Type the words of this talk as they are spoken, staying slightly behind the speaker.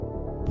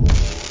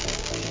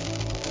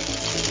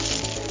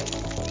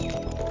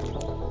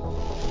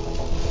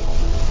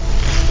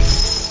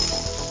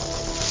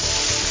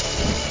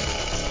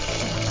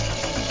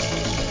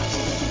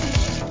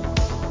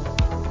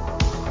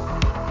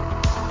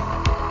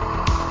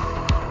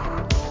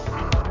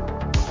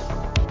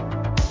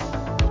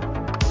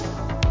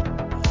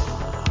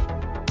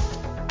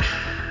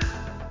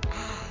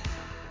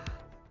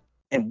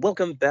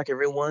welcome back,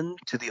 everyone,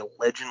 to the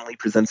Allegedly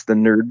Presents the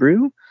Nerd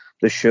Brew,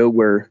 the show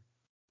where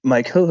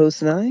my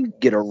co-host and I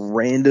get a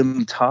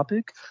random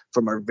topic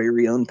from our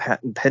very own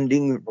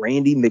patent-pending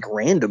Randy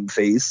McRandom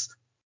face,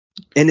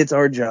 and it's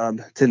our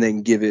job to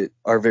then give it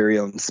our very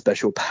own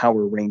special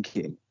power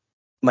ranking.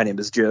 My name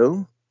is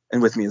Joe,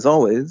 and with me, as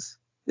always,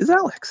 is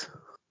Alex.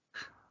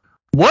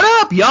 What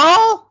up,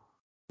 y'all?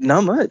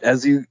 Not much,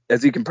 as you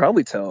can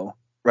probably tell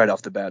right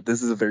off the bat.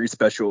 This is a very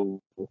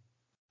special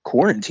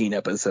quarantine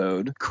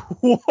episode.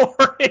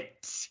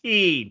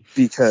 Quarantine.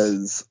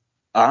 Because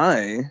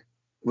I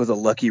was a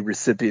lucky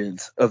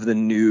recipient of the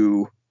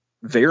new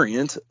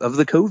variant of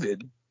the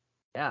COVID.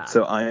 Yeah.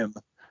 So I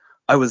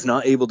was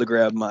not able to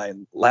grab my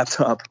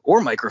laptop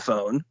or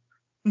microphone.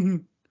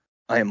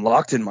 I am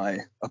locked in my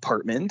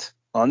apartment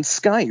on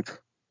Skype,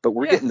 but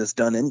we're getting this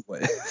done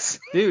anyways.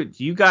 Dude,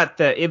 you got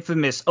the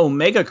infamous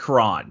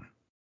Omicron.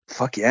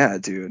 Fuck yeah,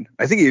 dude.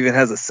 I think it even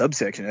has a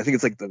subsection. I think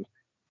it's like the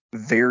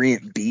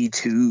variant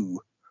B2.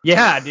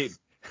 Yeah, dude.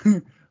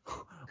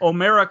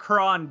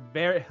 Omicron,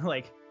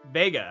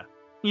 Vega,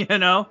 you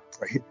know?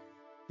 Right.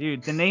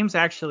 Dude, the names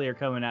actually are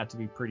coming out to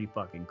be pretty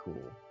fucking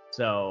cool.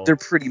 So they're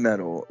pretty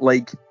metal.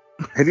 Like,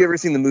 have you ever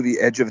seen the movie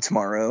Edge of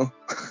Tomorrow?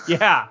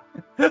 Yeah.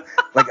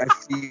 Like,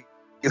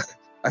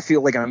 I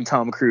feel like I'm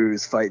Tom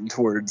Cruise fighting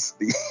towards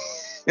the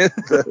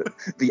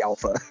the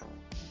alpha.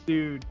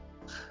 Dude,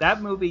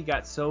 that movie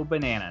got so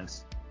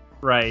bananas,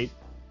 right?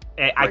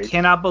 I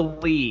cannot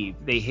believe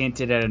they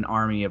hinted at an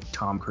army of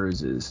Tom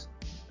Cruises.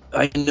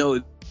 I know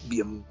it'd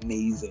be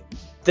amazing.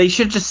 They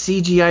should just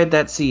CGI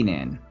that scene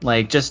in,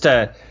 like, just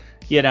to,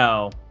 get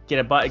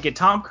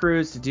Tom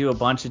Cruise to do a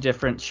bunch of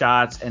different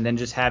shots, and then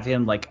just have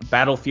him like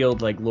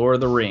Battlefield, like Lord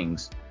of the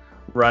Rings,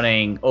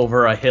 running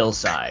over a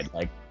hillside,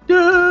 like,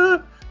 da,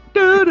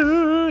 da,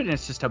 da, and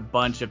it's just a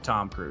bunch of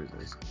Tom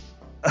Cruises.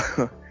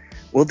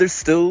 Well, there's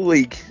still,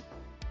 like,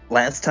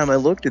 last time I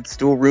looked, it's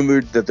still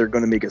rumored that they're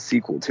going to make a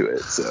sequel to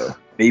it, so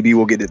maybe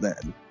we'll get it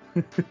then.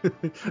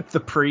 The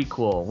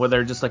prequel, where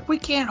they're just like, we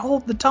can't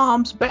hold the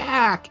Toms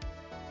back.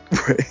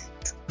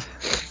 Right.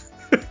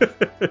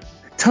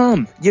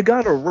 Tom, you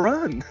gotta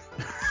run.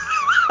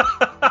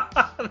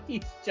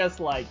 He's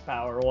just like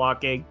power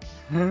walking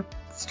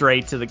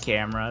straight to the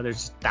camera.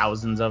 There's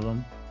thousands of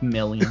them,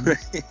 millions.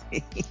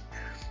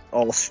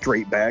 All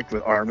straight back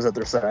with arms at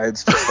their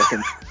sides, just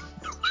fucking.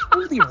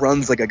 He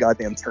runs like a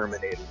goddamn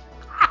Terminator.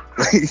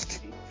 Like,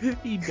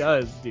 he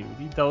does, dude.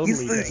 He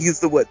totally does.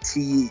 He's the what,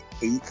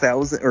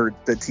 T-8000 or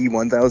the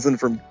T-1000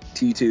 from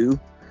T2?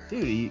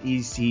 Dude,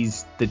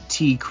 he's the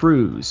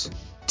T-Cruise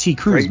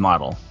Right.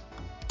 model.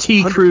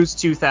 T-Cruise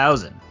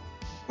 2000.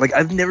 Like,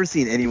 I've never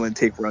seen anyone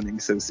take running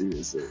so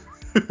seriously.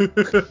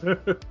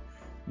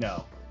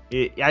 No.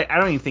 I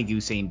don't even think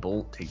Usain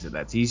Bolt takes it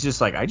that. He's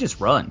just like, I just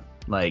run.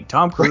 Like,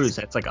 Tom Cruise,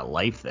 that's like a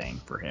life thing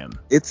for him.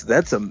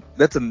 That's a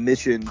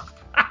mission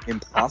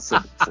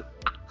impossible.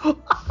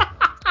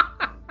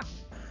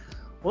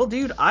 Well,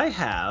 dude, I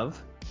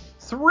have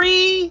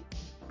 3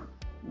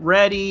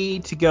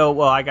 ready to go.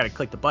 Well, I gotta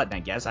click the button, I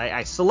guess.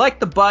 I select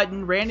the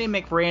button. Randy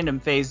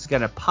McRandom Face is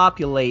gonna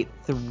populate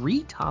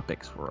 3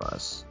 topics for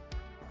us.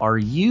 Are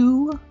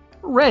you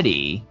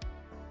ready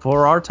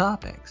for our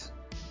topics?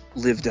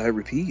 Live, die,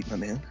 repeat, my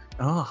man.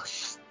 Oh,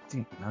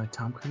 dude, another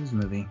Tom Cruise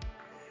movie.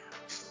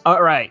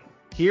 All right,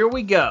 here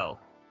we go.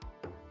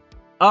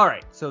 All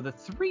right, so the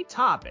 3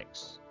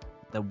 topics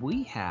that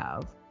we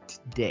have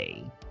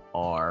today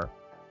are,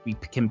 we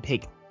can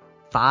pick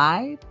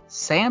 5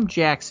 Sam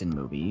Jackson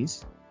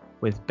movies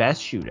with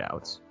best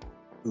shootouts.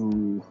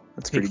 Ooh,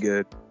 that's pretty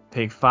good.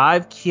 Pick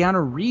 5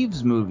 Keanu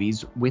Reeves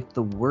movies with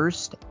the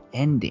worst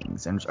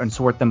endings and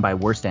sort them by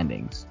worst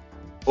endings.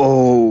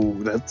 Oh,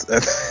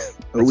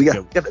 we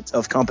got a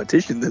tough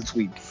competition this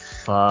week.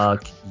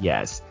 Fuck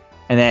yes.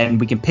 And then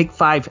we can pick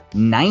 5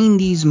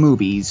 90s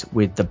movies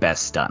with the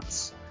best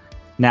stunts.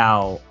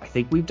 Now, I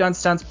think we've done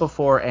stunts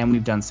before, and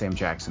we've done Sam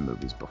Jackson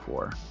movies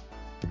before.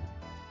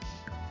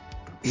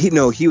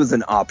 He was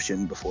an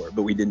option before,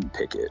 but we didn't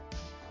pick it.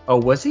 Oh,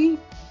 was he?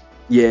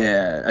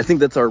 Yeah, I think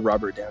that's our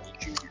Robert Downey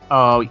Jr.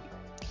 Oh,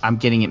 I'm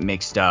getting it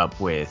mixed up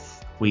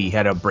with, we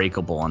had a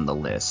Breakable on the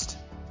list.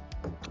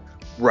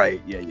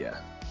 Right, yeah.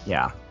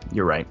 Yeah,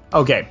 you're right.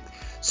 Okay,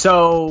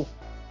 so,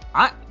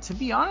 to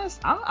be honest,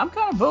 I'm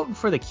kind of voting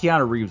for the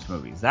Keanu Reeves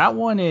movies. That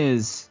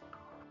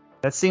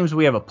seems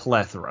we have a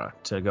plethora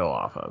to go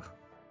off of.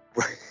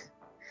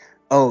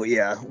 Oh,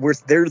 yeah. I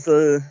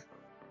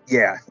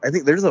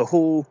think there's a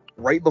whole,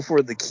 right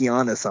before the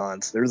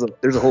Keanu-sance, there's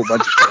a whole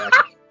bunch of that.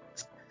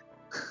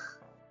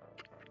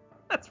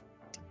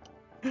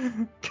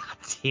 God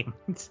damn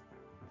it.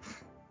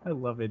 I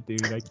love it,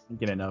 dude. I can't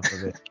get enough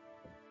of it.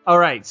 All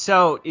right,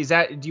 so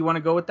do you want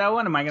to go with that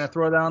one? Am I going to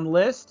throw that on the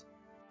list?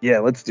 Yeah,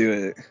 let's do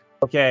it.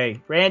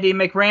 Okay, Randy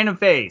McRandom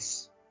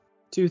Face.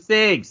 2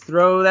 things.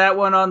 Throw that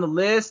one on the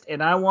list,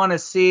 and I want to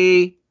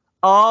see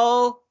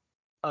all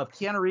of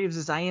Keanu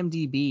Reeves'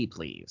 IMDb,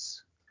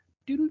 please.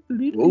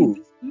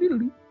 Ooh.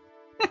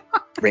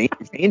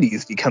 Randy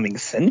is becoming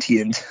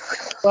sentient.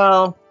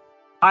 Well,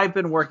 I've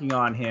been working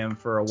on him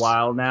for a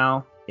while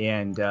now,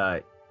 and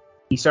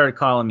he started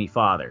calling me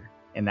father,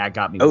 and that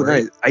got me Oh,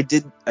 worried.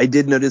 nice. I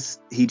did notice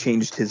he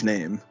changed his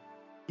name.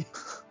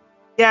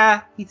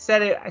 Yeah, he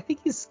said it. I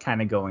think he's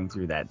kind of going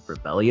through that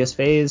rebellious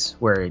phase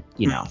where,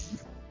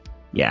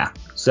 yeah.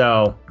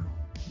 So,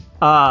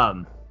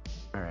 all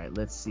right,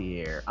 let's see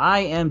here.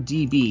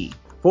 IMDb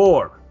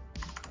 4.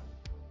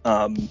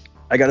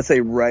 I gotta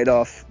say right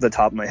off the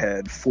top of my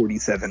head,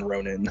 47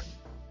 Ronin.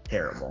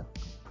 Terrible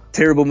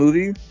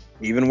Movie.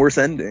 Even worse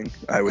ending,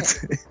 I would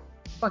say.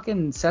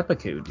 Fucking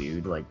seppuku,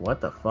 dude. Like, what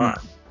the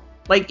fuck?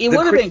 Like, it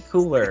would have been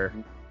cooler.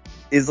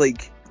 Is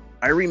like,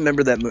 I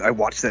remember that movie. I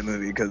watched that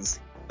movie because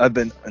I've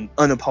been an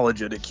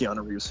unapologetic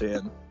Keanu Reeves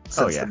fan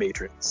since The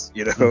Matrix,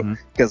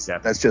 because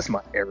that's just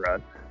my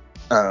era.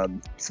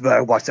 So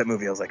I watched that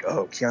movie. I was like,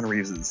 oh, Keanu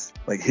Reeves is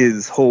like,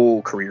 his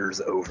whole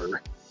career's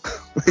over.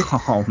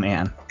 Oh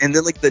man. And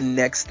then like the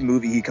next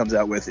movie he comes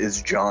out with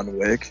is John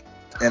Wick,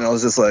 and I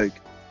was just like,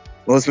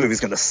 well, this movie's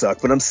gonna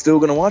suck, but I'm still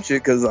gonna watch it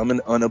because I'm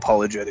an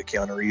unapologetic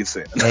Keanu Reeves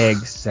fan.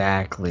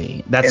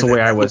 Exactly. That's the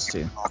way I was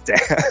too.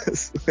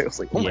 Ass. I was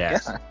like, oh my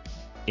god.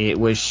 It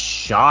was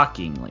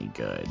shockingly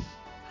good.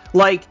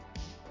 Like,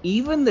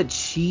 even the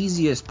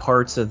cheesiest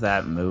parts of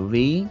that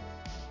movie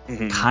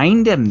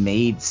kind of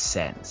made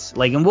sense.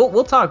 Like, and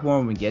we'll talk more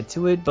when we get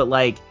to it, but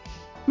like,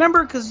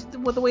 remember, because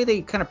the way they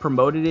kind of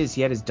promoted it is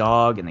he had his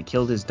dog and they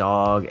killed his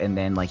dog, and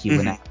then like he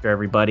went after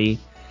everybody.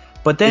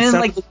 But then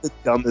like the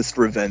dumbest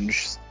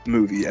revenge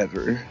movie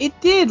ever. It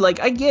did. Like,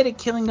 I get it,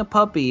 killing a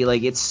puppy,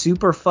 like, it's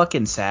super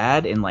fucking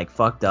sad and like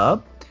fucked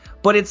up.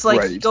 But it's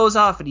like he goes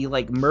off and he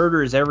like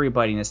murders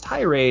everybody in his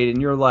tirade,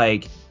 and you're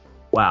like,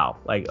 wow,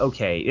 like,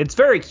 okay, it's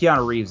very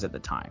Keanu Reeves at the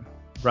time,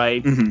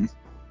 right? And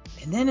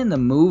then in the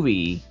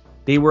movie,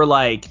 they were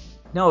like,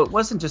 no, it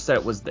wasn't just that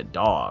it was the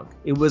dog.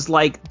 It was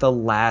like the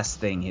last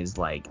thing his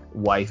like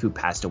wife who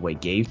passed away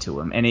gave to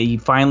him, and he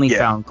finally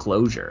found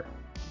closure.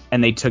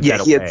 And they took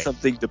that away. He had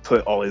something to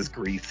put all his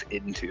grief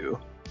into.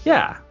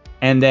 Yeah.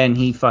 And then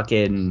he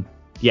fucking,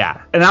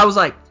 And I was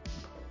like,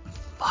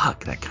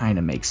 fuck, that kind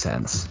of makes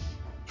sense.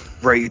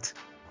 Right.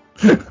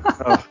 It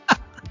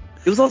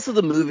was also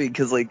the movie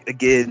because, like,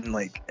 again,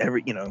 like,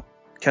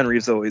 Ken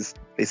Reeves always,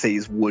 they say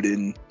he's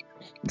wooden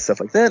and stuff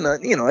like that.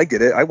 And, I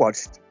get it. I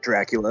watched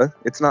Dracula.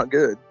 It's not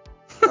good.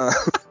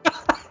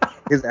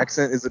 His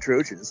accent is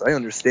atrocious. I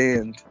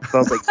understand. So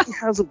I was like, he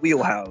has a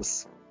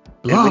wheelhouse.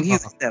 And when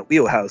he's in that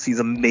wheelhouse,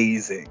 he's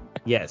amazing.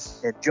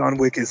 Yes. And John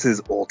Wick is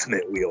his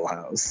ultimate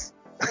wheelhouse.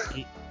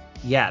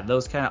 Yeah,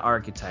 those kind of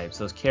archetypes,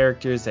 those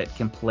characters that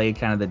can play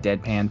kind of the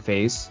deadpan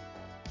face.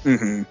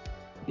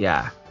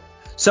 Yeah.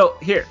 So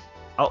here,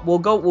 we'll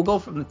go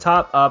from the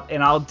top up,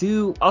 and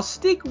we'll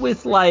stick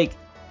with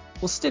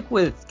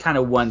kind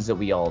of ones that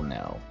we all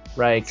know,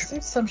 right? Because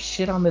there's some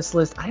shit on this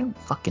list I don't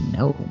fucking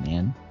know,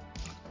 man.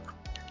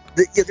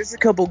 There's a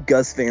couple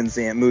Gus Van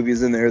Sant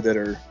movies in there that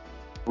are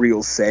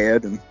real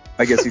sad, and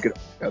I guess you could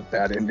have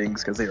bad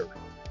endings because they are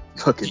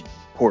fucking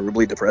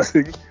horribly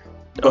depressing.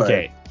 But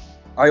okay.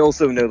 I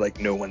also know, like,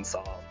 no one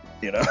saw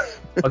him,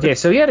 Okay,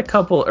 so he had a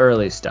couple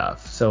early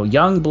stuff. So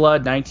Young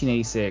Blood,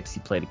 1986, he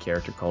played a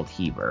character called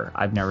Heber.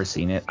 I've never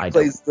seen it. He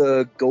plays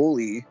the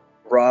goalie.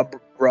 Rob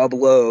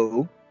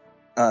Lowe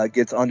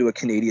gets onto a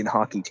Canadian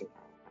hockey team.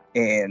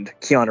 And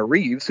Keanu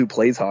Reeves, who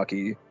plays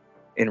hockey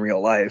in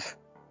real life,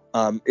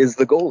 is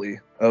the goalie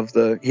of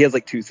he has,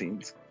 like, 2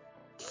 scenes.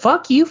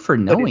 Fuck you for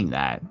knowing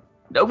that.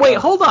 Wait,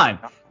 hold on.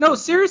 No,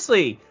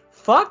 seriously.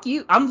 Fuck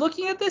you. I'm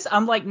looking at this.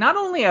 I'm like, not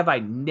only have I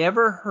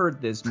never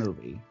heard this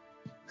movie.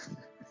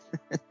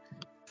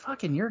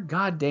 Fucking, you're a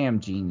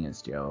goddamn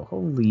genius, Joe.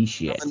 Holy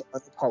shit. I'm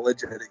an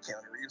unapologetic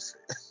Keanu Reeves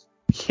fan.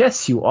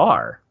 Yes, you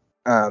are.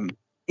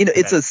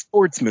 It's a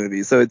sports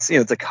movie, so it's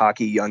a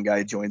cocky young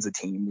guy joins a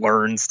team,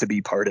 learns to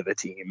be part of a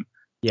team.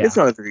 Yeah. It's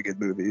not a very good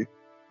movie,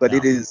 but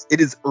it is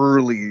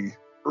early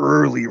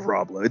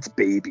Rob Lowe. It's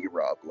baby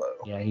Rob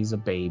Lowe. Yeah, he's a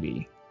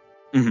baby.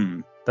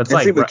 That's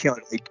like with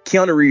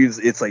Keanu Reeves.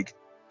 It's like,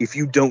 if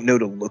you don't know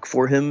to look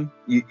for him,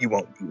 you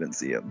won't even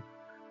see him.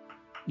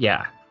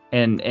 Yeah.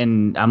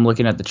 And I'm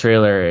looking at the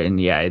trailer, and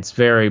it's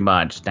very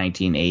much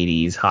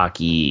 1980s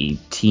hockey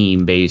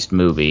team-based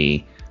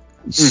movie.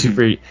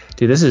 Super,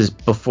 dude. This is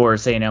before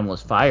St.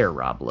 Elmo's Fire,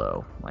 Rob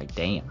Lowe. Like,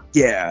 damn.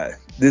 Yeah,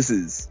 this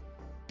is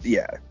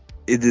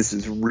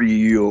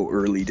real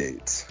early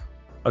dates.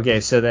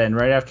 Okay, so then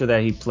right after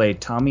that, he played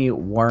Tommy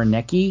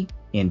Warnecki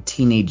in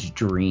Teenage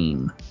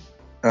Dream.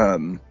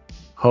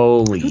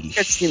 Holy shit!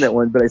 I've seen that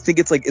one, but I think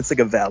it's like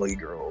a Valley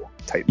Girl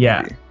type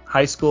movie.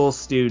 High school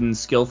student,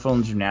 skillful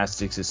in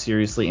gymnastics, is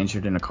seriously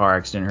injured in a car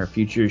accident. Her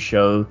future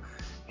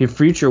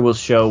will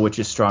show which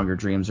is stronger,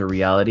 dreams or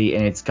reality.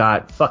 And it's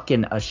got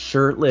fucking a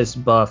shirtless,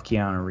 buff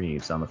Keanu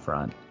Reeves on the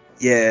front.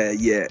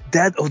 Yeah.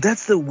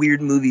 That's the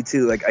weird movie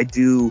too. Like, I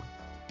do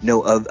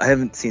know of. I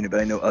haven't seen it,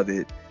 but I know of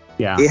it.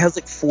 Yeah. It has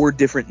like 4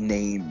 different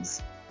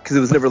names because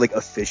it was never like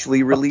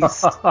officially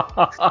released.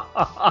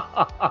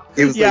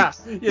 It was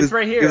it's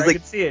right here. I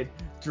can see it.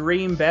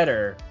 Dream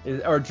Better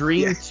or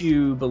Dream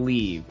to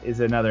Believe is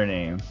another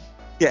name.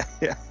 Yeah.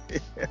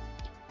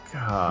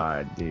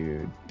 God,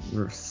 dude,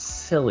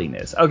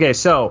 silliness. Okay,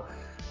 so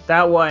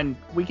that one,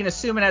 we can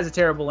assume it has a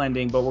terrible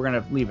ending, but we're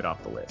going to leave it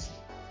off the list.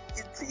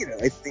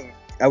 It's,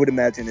 I would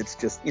imagine it's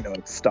just,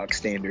 stock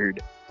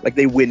standard. Like,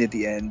 they win at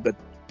the end, but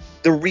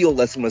the real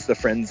lesson was the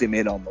friends they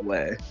made on the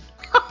way.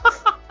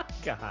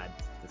 God,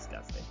 it's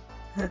disgusting.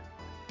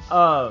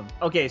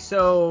 Okay,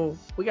 so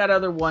we got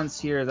other ones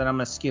here that I'm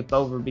going to skip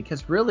over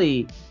because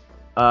really,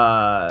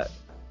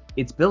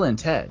 it's Bill and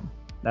Ted.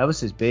 That was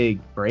his big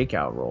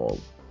breakout role.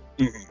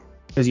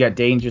 Because you got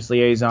Dangerous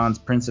Liaisons,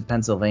 Prince of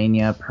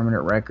Pennsylvania,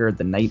 Permanent Record,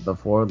 The Night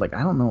Before. Like,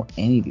 I don't know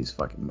any of these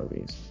fucking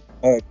movies.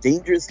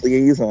 Dangerous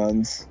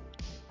Liaisons,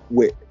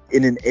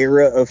 in an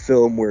era of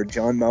film where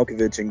John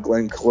Malkovich and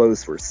Glenn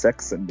Close were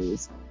sex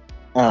symbols.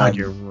 God,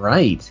 you're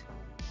right.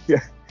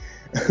 Yeah.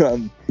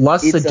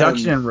 Lust,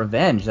 Seduction, and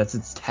Revenge. That's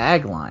its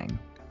tagline.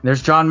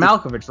 There's John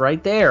Malkovich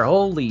right there.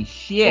 Holy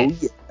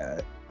shit. Oh,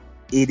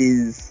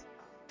 yeah.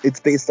 It's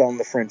based on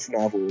the French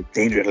novel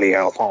Dangerous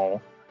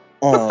Liaisons.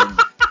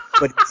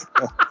 But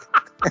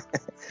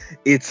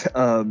it's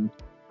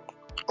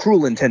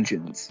Cruel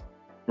Intentions,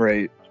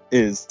 right?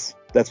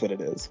 That's what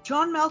it is.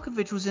 John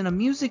Malkovich was in a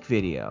music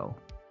video.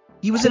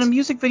 He was in a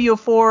music video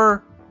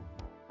for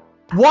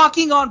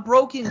Walking on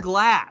Broken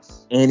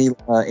Glass. Annie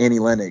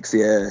Lennox,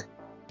 yeah.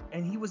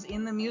 And he was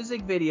in the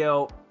music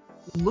video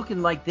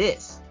looking like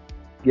this.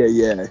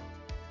 Yeah.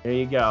 There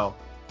you go.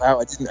 Wow,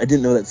 I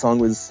didn't know that song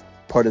was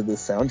part of the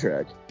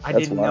soundtrack. I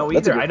didn't know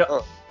either.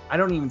 I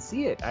don't even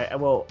see it.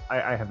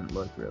 I haven't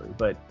looked really,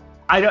 but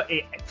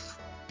it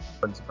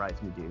wouldn't surprise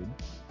me, dude.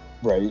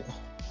 Right.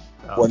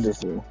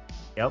 Wonderful.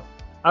 Yep.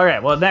 All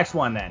right. Well, next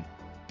one then.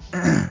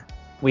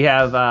 We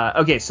have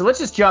okay. So let's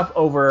just jump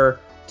over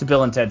to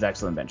Bill and Ted's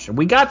Excellent Adventure.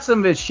 We got some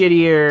of his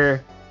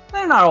shittier.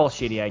 They're not all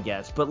shitty, I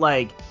guess, but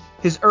like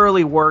his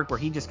early work where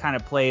he just kind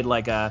of played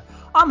like I'm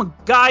a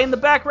guy in the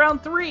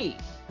background 3,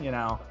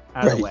 out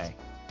of the way,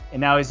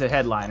 and now he's a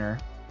headliner.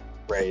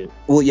 Right.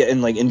 Well, yeah,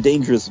 and like in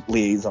Dangerous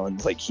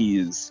Liaisons, like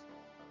he's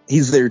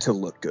there to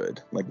look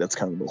good. Like that's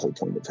kind of the whole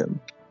point of him.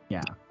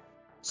 Yeah.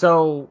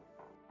 So,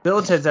 Bill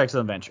and Ted's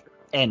Excellent Adventure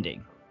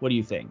ending. What do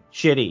you think?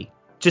 Shitty.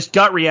 Just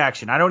gut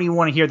reaction. I don't even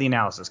want to hear the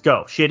analysis.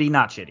 Go. Shitty,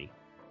 not shitty.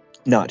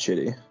 Not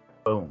shitty.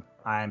 Boom.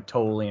 I'm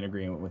totally in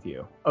agreement with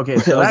you. Okay,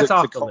 so that's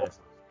off the list.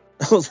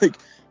 I was like,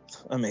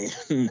 I mean,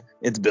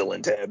 it's Bill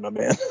and Ted, my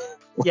man.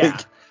 Yeah.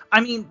 I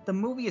mean, the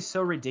movie is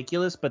so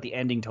ridiculous, but the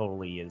ending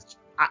totally is.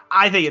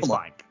 I think it's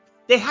fine.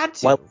 They had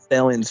to. Wild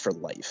Stallions for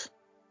life.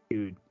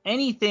 Dude,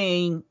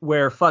 anything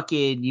where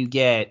fucking you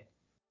get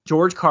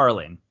George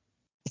Carlin,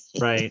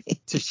 right,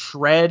 to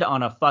shred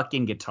on a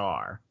fucking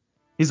guitar.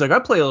 He's like, I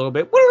play a little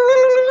bit.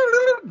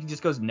 He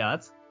just goes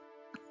nuts.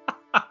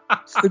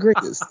 It's the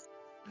greatest.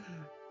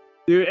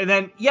 Dude, and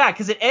then, yeah,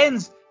 because it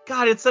ends.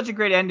 God, it's such a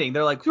great ending.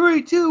 They're like,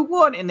 3, 2,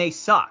 1, and they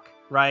suck,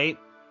 right?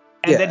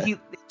 And then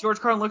George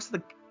Carlin looks at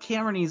the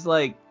camera and he's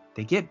like,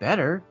 they get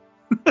better.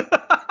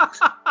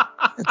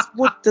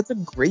 That's a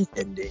great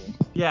ending.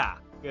 Yeah,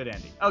 good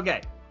ending.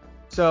 Okay,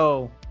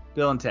 so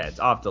Bill and Ted's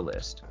off the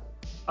list.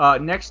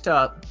 Next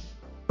up,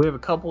 we have a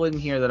couple in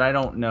here that I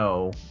don't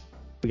know.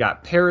 We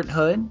got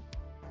Parenthood,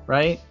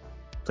 right?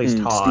 Plays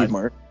Todd. Steve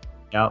Martin.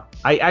 Yep.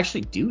 I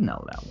actually do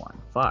know that one.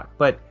 Fuck.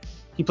 But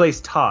he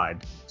plays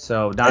Todd,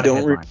 so not a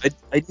headline.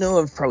 I know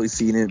I've probably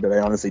seen it, but I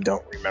honestly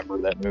don't remember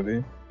that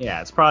movie.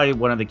 Yeah, it's probably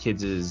one of the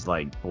kids'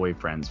 like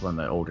boyfriends, one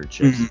of the older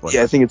chicks.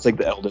 Yeah, I think it's like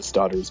the eldest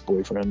daughter's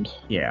boyfriend.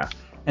 Yeah.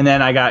 And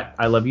then I got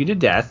I Love You to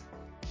Death.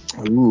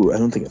 Ooh, I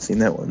don't think I've seen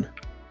that one.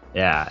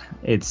 Yeah,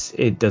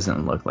 it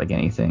doesn't look like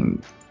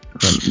anything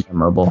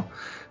memorable.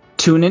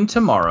 Tune In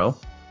Tomorrow.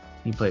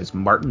 He plays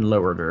Martin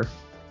Loder.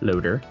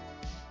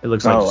 It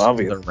looks like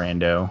the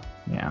rando.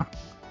 Yeah.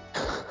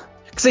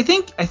 Because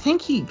I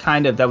think he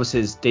that was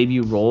his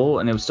debut role,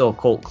 and it was still a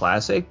cult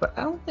classic, but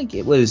I don't think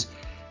it was.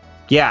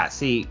 Yeah,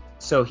 see,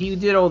 so he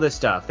did all this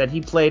stuff that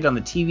he played on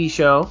the TV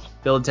show,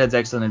 Bill and Ted's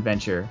Excellent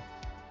Adventure,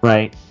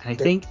 right? And I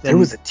think there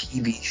was a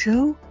TV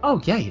show.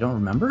 Oh yeah, you don't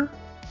remember?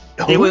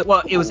 No.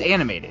 It was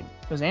animated.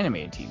 It was an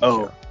animated TV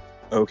show.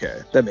 Oh,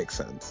 okay, that makes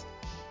sense.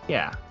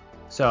 Yeah.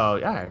 So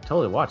yeah, I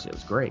totally watched it. It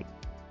was great.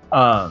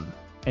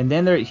 And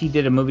then he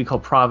did a movie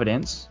called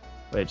Providence,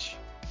 which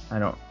I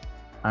don't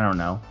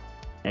know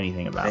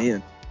anything about.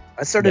 Man,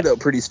 I started out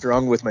pretty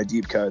strong with my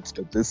deep cuts,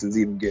 but this is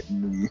even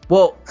getting me.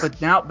 Well,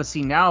 but now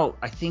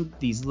I think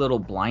these little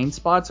blind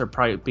spots are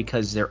probably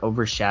because they're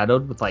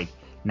overshadowed with like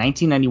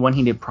 1991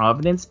 he did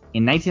Providence.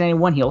 In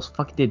 1991 he also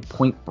fucking did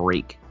Point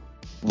Break.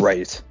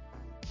 Right.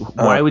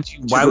 Why would you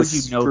know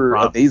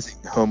amazing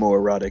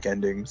homoerotic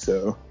ending,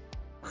 so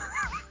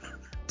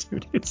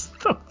dude, it's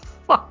the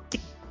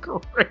fucking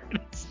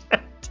greatest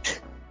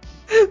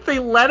ending. They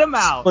let him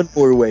out. One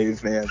more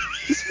wave, man.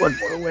 Just one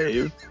more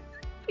wave.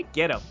 They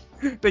get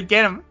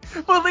him.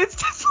 Well, it's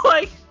just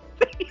like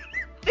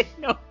they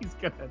know he's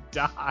gonna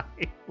die.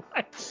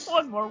 Like,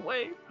 one more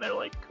wave. They're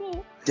like,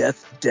 cool.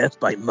 Death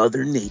by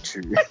Mother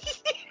Nature.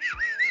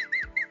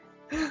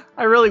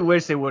 I really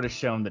wish they would have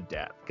shown the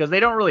death, because they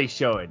don't really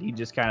show it. He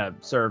just kind of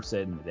surfs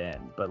it in the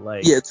end. But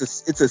like, yeah, it's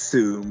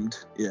assumed.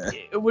 Yeah,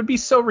 it would be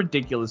so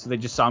ridiculous if they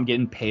just saw him get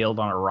impaled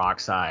on a rock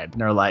side, and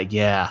they're like,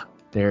 yeah,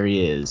 there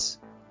he is.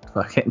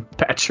 fucking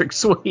Patrick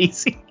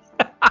Swayze.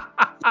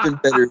 Even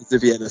better is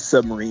if he had a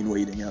submarine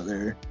waiting out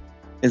there,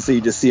 and so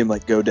you just see him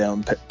like go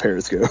down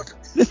Periscope.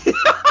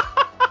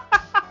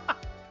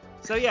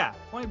 So yeah,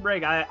 Point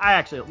Break. I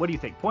actually, what do you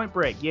think? Point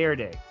Break, yay or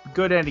nay?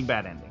 Good ending,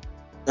 bad ending?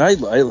 I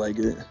like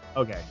it.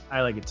 Okay,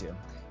 I like it too.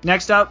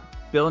 Next up,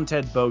 Bill and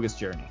Ted's Bogus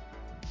Journey.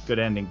 Good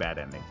ending, bad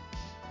ending?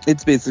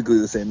 It's basically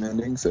the same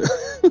ending, so.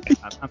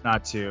 I'm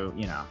not too,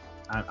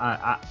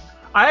 I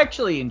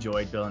actually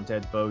enjoyed Bill and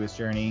Ted's Bogus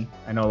Journey.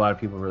 I know a lot of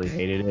people really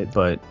hated it,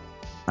 but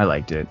I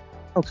liked it.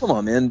 Oh, come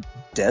on, man.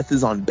 Death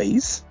is on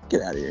base?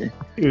 Get out of here.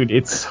 Dude,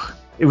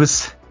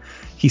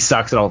 he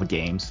sucks at all the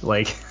games.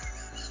 Like,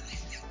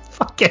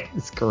 fucking,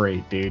 it's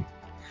great, dude.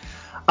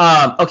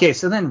 Okay,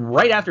 so then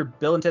right after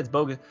Bill and Ted's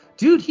Bogus,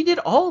 dude, he did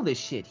all this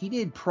shit. He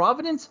did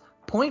Providence,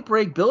 Point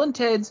Break, Bill and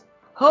Ted's.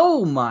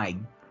 Oh my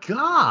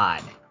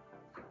god.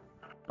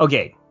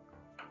 Okay,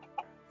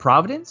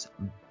 Providence,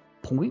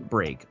 Point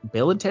Break,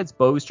 Bill and Ted's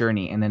Bogus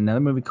Journey, and then another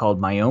movie called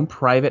My Own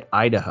Private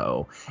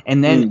Idaho,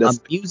 and then a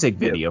music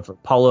video for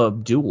Paula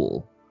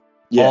Abdul,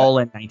 all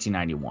in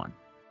 1991.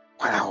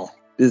 Wow,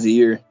 busy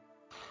year.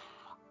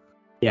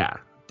 Yeah,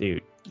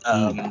 dude.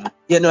 I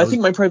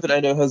think My Private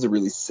Idaho has a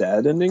really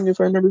sad ending, if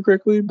I remember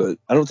correctly, but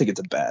I don't think it's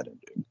a bad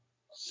ending.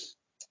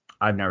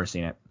 I've never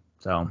seen it,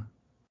 so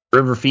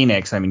River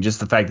Phoenix. I mean, just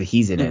the fact that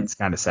he's in it, it's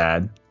kind of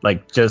sad.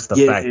 Like, just the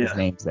fact his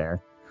name's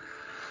there.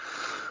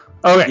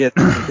 Okay.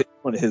 Yeah,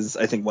 one of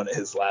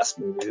his last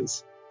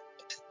movies.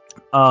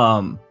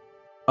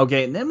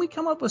 Okay, and then we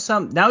come up with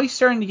some. Now he's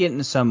starting to get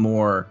into some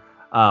more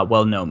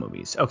well-known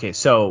movies. Okay,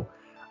 so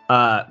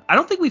I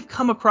don't think we've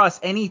come across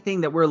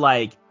anything that we're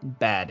like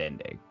bad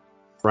ending,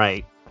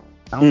 right?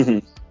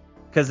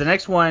 Because the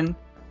next one,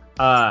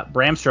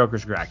 Bram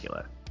Stoker's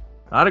Dracula,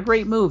 not a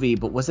great movie,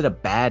 but was it a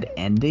bad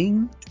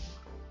ending?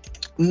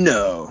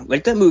 No,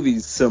 like that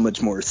movie's so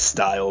much more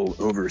style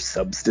over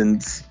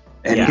substance.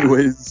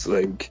 Anyways,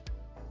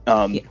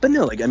 but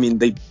no, like I mean,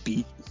 they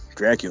beat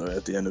Dracula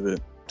at the end of it.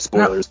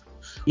 Spoilers.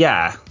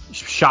 Yeah,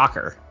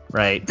 shocker,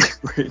 right?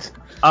 Right.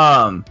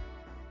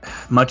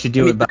 Much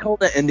ado about. To call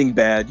that ending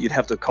bad, you'd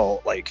have to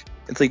call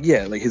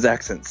his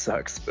accent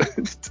sucks.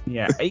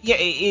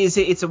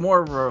 It's a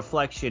more of a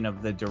reflection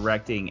of the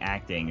directing,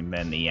 acting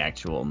than the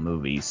actual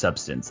movie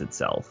substance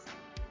itself.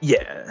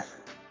 Yeah.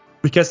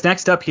 Because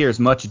next up here is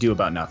Much Ado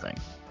About Nothing.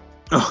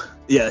 Oh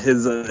yeah,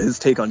 his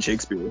take on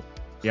Shakespeare.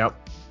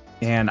 Yep.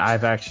 And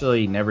I've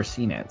actually never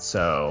seen it,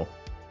 so.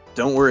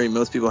 Don't worry,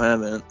 most people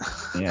haven't.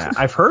 Yeah,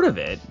 I've heard of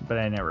it, but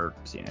I never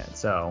seen it.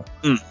 So.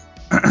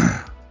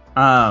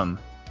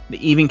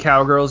 The Even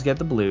Cowgirls Get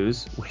the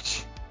Blues,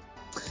 which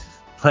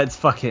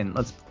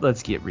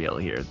let's get real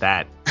here.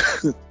 That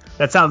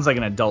sounds like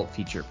an adult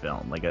feature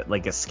film, like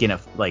a skin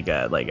of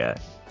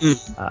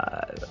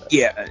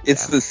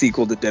it's the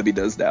sequel to Debbie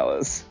Does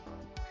Dallas.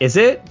 Is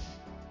it?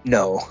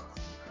 No.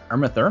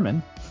 Irma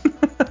Thurman.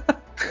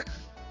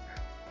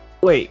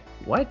 Wait,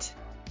 what?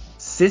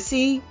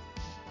 Sissy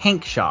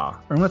Hankshaw,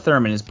 Irma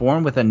Thurman, is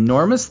born with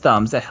enormous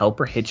thumbs that help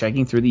her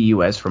hitchhiking through the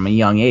U.S. from a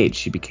young age.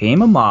 She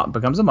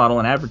becomes a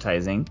model in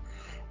advertising,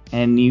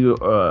 and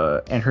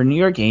her New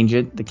York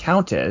agent, the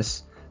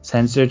Countess,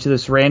 sends her to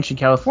this ranch in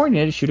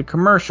California to shoot a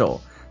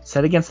commercial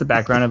set against the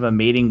background of a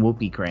mating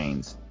whoopee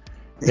cranes.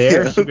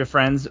 There, she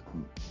befriends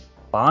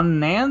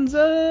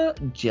Bonanza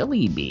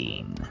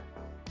Jellybean.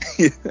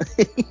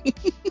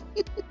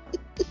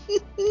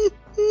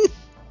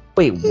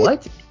 Wait,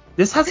 what?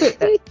 This has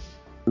a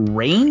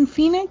Rain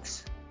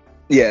Phoenix?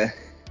 Yeah.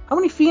 How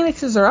many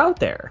Phoenixes are out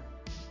there?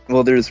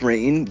 Well, there's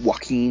Rain,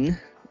 Joaquin,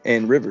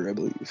 and River, I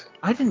believe.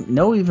 I didn't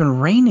know even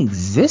Rain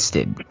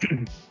existed.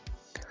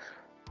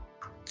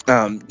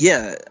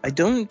 Yeah, I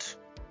think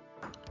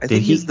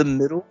he's the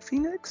middle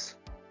Phoenix,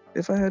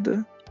 if I had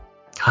to.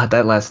 God,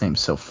 that last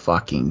name's so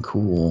fucking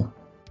cool.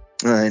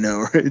 I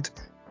know, right?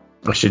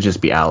 It should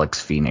just be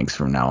Alex Phoenix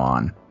from now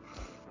on.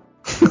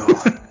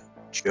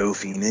 Joe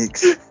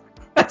Phoenix.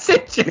 That's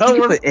it,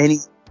 Joe.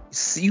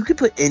 You could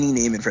put any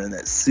name in front of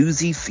that.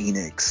 Susie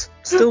Phoenix.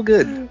 Still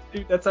good.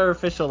 Dude, that's our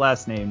official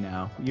last name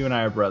now. You and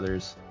I are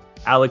brothers.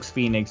 Alex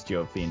Phoenix,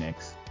 Joe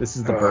Phoenix. This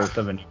is the birth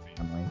of a new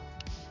family.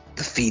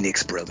 The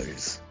Phoenix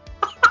brothers.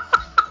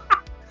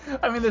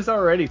 I mean, there's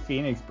already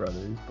Phoenix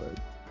brothers,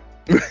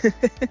 but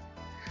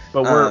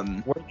we're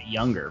the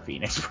younger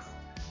Phoenix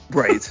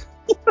brothers.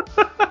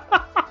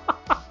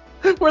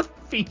 Right. We're the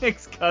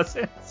Phoenix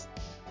cousins.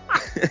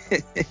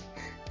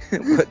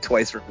 What,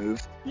 twice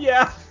removed?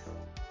 Yeah.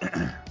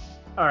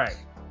 All right.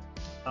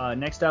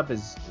 Next up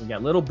is we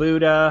got Little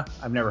Buddha.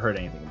 I've never heard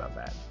anything about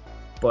that.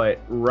 But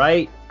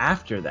right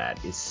after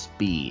that is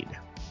Speed.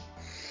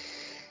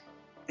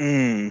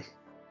 That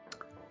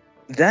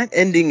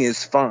ending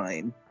is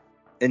fine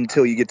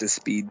until you get to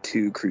Speed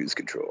 2 Cruise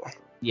Control.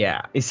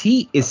 Yeah. Is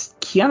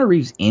Keanu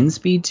Reeves in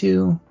Speed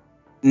 2?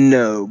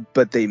 No,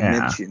 but they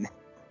mention.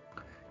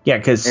 Yeah,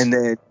 because. And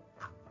then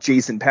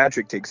Jason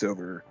Patrick takes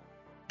over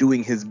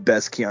doing his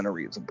best Keanu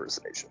Reeves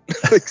impersonation.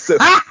 It's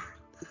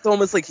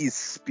almost like he's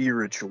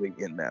spiritually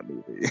in that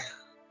movie.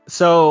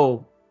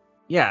 So,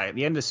 Yeah, at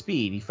the end of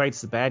Speed, he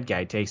fights the bad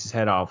guy, takes his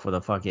head off with a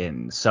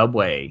fucking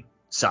subway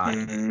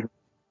sign. Mm.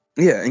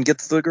 Yeah, and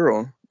gets the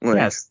girl. Like,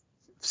 Yes,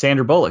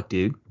 Sandra Bullock,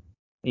 dude.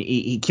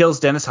 He kills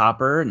Dennis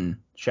Hopper and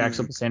shacks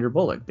up Mhm. with Sandra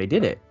Bullock. They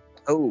did it.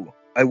 Oh,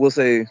 I will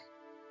say,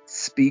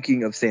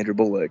 speaking of Sandra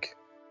Bullock,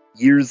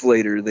 years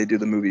later they do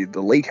the movie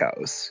The Lake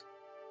House,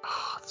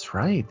 Oh, that's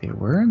right. They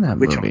were in that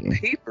which on movie.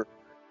 paper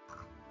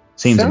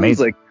Seems sounds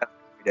amazing. like a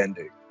great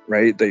ending,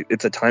 right?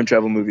 It's a time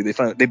travel movie.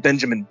 They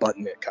Benjamin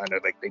Button it, kind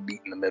of like they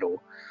meet in the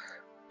middle,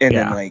 and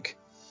then Yeah. like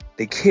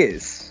they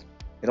kiss.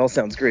 It all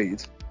sounds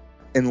great.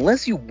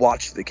 Unless you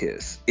watch the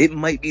kiss, it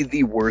might be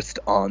the worst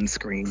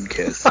on-screen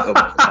kiss of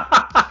all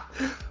time.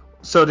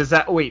 So does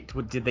that wait?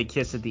 Did they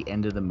kiss at the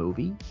end of the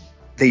movie?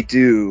 They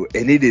do,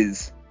 and it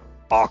is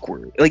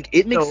awkward. Like,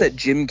 it makes So- that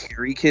Jim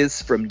Carrey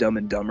kiss from Dumb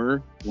and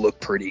Dumber look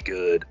pretty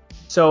good.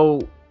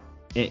 So,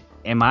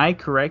 am I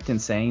correct in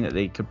saying that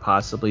they could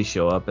possibly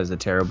show up as a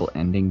terrible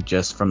ending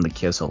just from the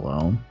kiss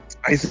alone?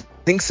 I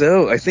think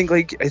so. I think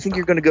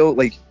you're gonna go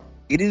like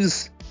it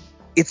is.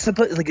 It's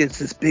supposed like it's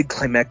this big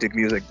climactic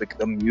music. Like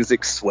the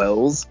music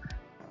swells,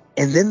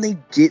 and then they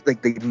get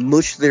like they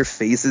mush their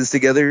faces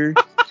together.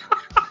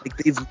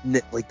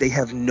 like they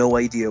have no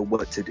idea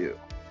what to do.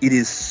 It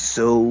is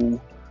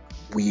so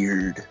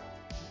weird.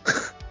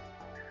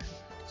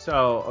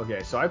 So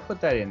I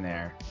put that in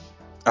there.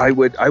 I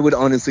would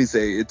honestly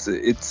say it's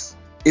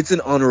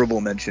an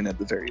honorable mention at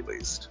the very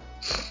least.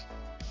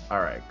 All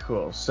right,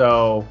 cool.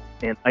 So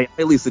And I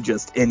highly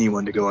suggest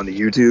anyone to go onto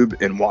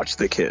YouTube and watch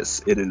The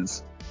Kiss. It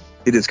is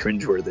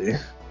cringeworthy.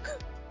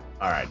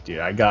 all right, dude,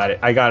 I got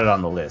it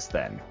on the list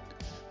then.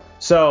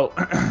 So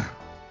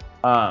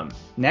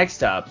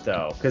next up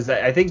though, because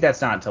I think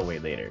that's not until way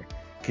later.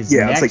 Because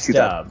Yeah, it's like next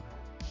 2000. up,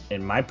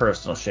 in my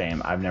personal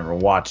shame, I've never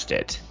watched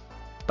it,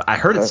 but I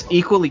heard it's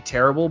equally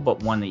terrible,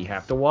 but one that you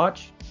have to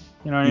watch.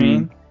 You know what I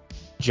mean?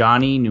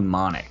 Johnny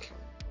Mnemonic.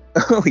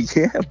 Oh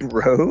yeah,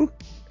 bro.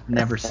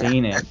 Never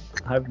seen it.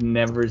 I've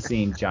never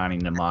seen Johnny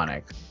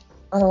Mnemonic.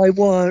 I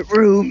want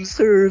room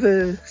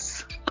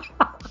service.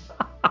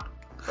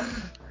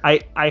 I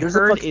There's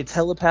heard a it's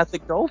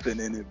telepathic dolphin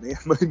in it, man.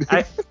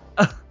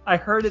 I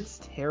heard it's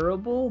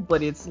terrible,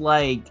 but it's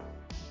like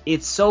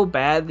it's so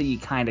bad that you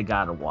kind of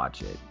gotta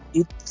watch it.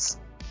 It's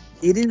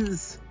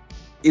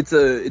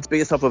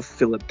based off of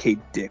Philip K.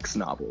 Dick's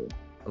novel.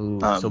 Ooh,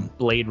 so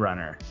Blade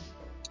Runner.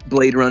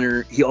 Blade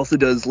Runner. He also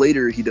does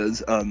later. He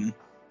does A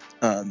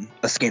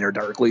Scanner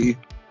Darkly,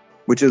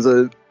 which is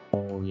a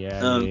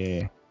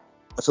Philip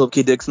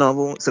K. Dick's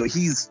novel. So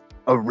he's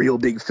a real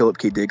big Philip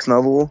K. Dick's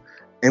novel.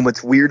 And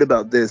what's weird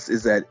about this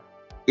is that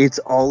it's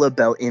all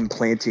about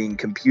implanting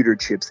computer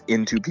chips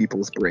into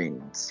people's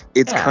brains.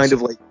 It's kind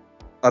of like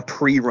a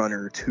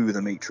pre-runner to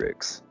The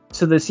Matrix.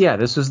 So this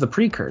was the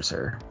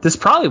precursor. This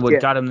probably what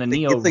got him the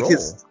Neo it's like role.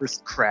 his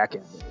first crack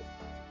at it.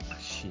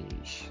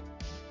 Sheesh.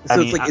 So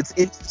it's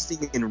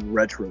interesting in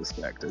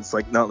retrospect. It's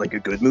like not like a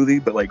good movie,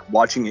 but like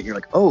watching it, you're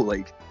like, oh,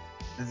 like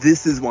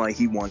this is why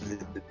he wanted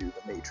to do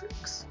The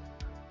Matrix.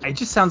 It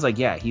just sounds like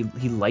he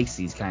likes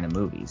these kind of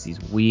movies. He's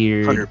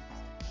weird, 100%.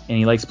 and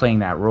he likes playing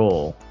that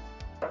role.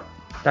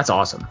 That's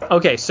awesome.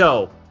 Okay,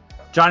 so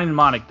Johnny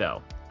Mnemonic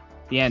though,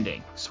 the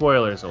ending.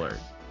 Spoilers alert.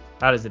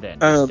 How does it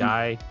end? Does he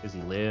die? Does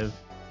he live?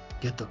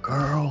 Get the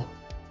girl.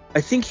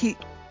 I think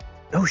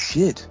oh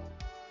shit.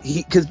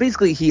 Because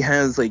basically he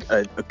has like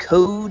a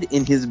code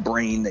in his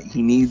brain that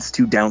he needs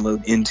to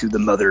download into the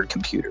mother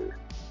computer.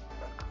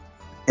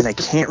 And I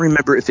can't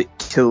remember if it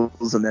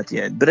kills him at the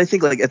end, but I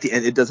think like at the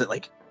end it doesn't,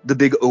 like the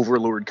big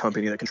overlord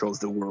company that controls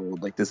the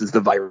world, like this is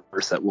the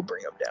virus that will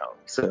bring him down.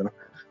 So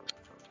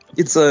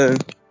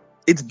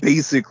it's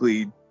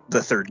basically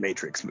the third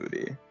Matrix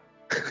movie.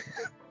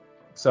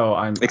 So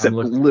Except a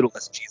little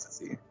less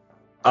Jesus-y.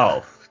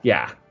 Oh,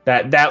 yeah.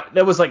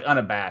 That was like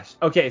unabashed.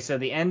 Okay, so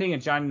the ending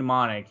of Johnny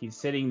Mnemonic, he's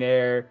sitting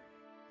there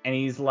and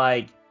he's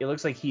like, it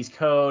looks like he's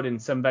code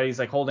and somebody's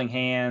like holding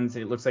hands.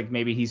 It looks like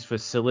maybe he's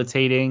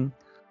facilitating.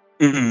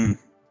 Mm-hmm.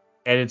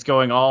 And it's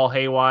going all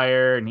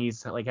haywire and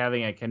he's like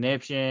having a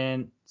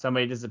conniption.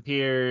 Somebody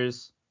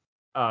disappears.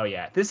 Oh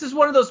yeah. This is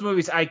one of those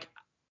movies I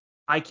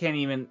can't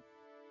even.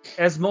 It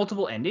has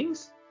multiple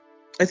endings?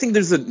 I think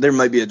there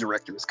might be a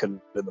director's cut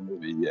of the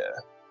movie, yeah.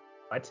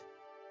 What?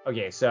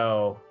 Okay,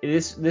 so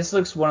this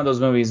looks one of those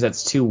movies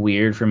that's too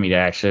weird for me to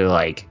actually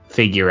like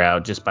figure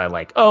out just by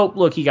like, oh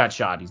look, he got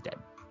shot, he's dead.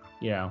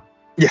 You know?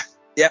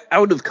 Yeah,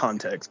 out of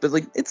context, but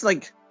like it's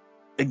like,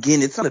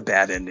 again, it's not a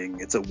bad ending.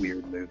 It's a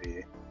weird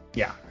movie.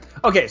 Yeah.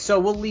 Okay, so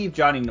we'll leave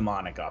Johnny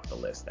Mnemonic off the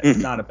list. Then. It's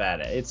not a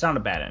bad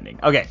ending.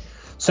 Okay,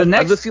 so next.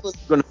 I have a feeling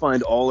we're going to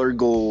find all our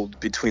gold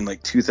between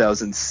like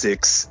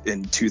 2006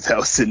 and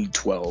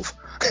 2012.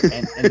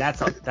 and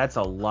that's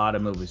a lot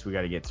of movies we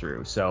got to get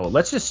through. So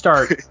let's just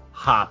start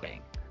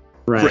hopping.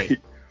 Right.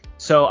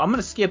 So I'm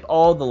gonna skip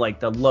all the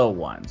low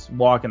ones.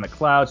 Walk in the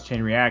Clouds,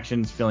 Chain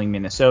Reactions, Filling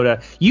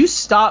Minnesota. You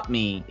stop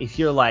me if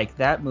you're like,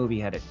 that movie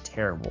had a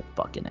terrible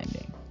fucking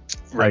ending.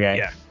 Right. Okay?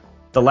 Yeah.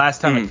 The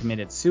Last Time I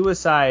Committed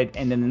Suicide,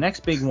 and then the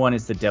next big one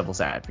is The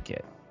Devil's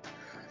Advocate.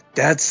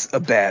 That's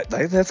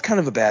kind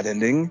of a bad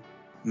ending.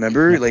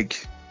 Remember,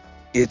 like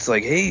it's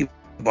like, hey,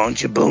 why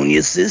don't you bone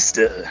your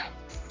sister?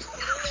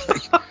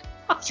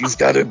 She's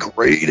got a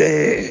great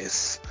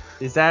ass.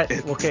 Is that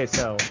okay?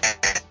 So,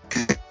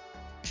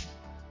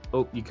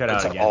 oh, you cut out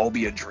It's again. all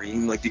be a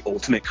dream, like the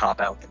ultimate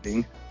cop out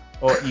ending.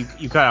 Oh,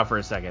 you cut out for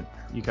a second.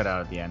 You cut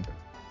out at the end.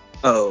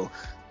 Oh,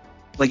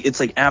 like it's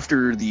like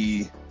after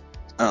the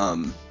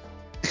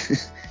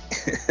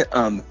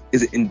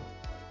is it in?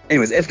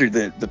 Anyways, after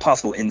the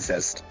possible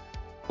incest,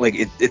 like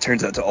it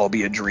turns out to all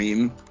be a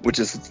dream, which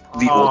is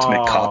the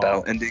ultimate cop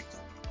out ending.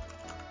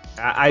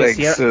 I Like,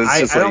 see. so it's I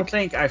just don't like-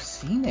 think I've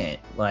seen it.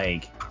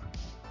 Like,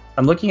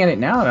 I'm looking at it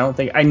now, and I don't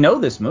think I know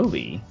this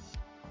movie.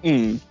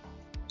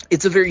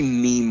 It's a very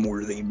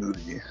meme-worthy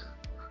movie.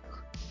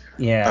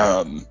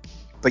 Yeah.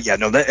 But yeah,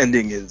 no, that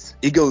ending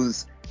it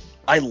goes.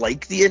 I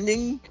like the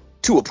ending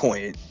to a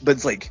point, but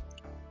it's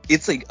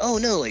like, oh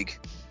no, like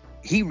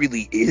he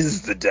really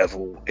is the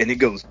devil, and it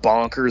goes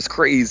bonkers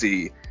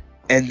crazy,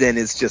 and then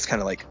it's just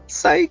kind of like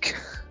psych.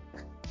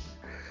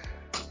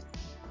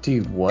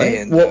 Dude, what?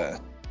 And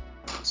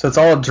so it's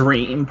all a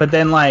dream, but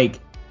then like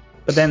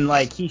he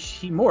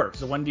morphs.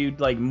 The one dude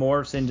like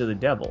morphs into the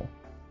devil.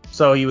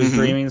 So he was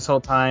dreaming this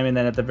whole time, and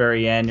then at the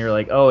very end, you're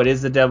like, oh, it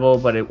is the devil,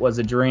 but it was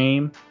a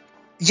dream.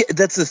 Yeah,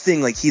 that's the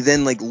thing. Like, he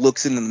then like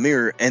looks into the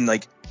mirror, and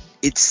like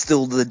it's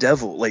still the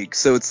devil. Like,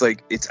 so it's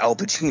like it's Al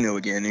Pacino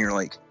again, and you're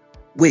like,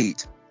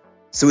 wait,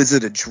 so is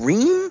it a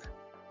dream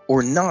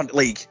or not?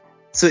 Like,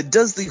 so it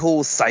does the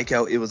whole psych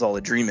out, it was all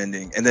a dream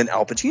ending, and then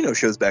Al Pacino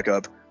shows back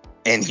up,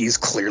 and he's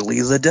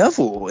clearly the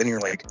devil, and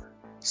you're like,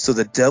 so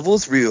the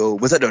devil's real?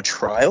 Was that a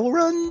trial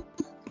run?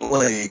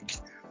 Like,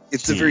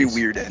 it's a very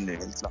weird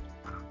ending. It's not.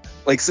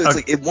 Like, so it's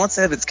like it wants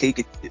to have its cake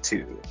and eat it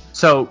too.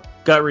 So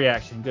gut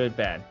reaction, good,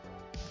 bad.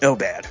 Oh,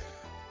 bad.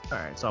 All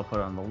right, so I'll put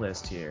it on the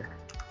list here.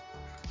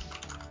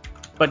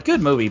 But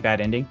good movie,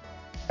 bad ending.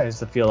 That's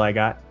the feel I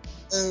got.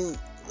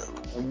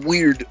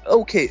 Weird.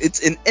 Okay,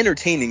 it's an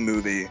entertaining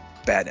movie.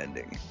 Bad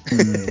ending.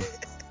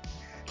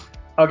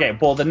 Okay,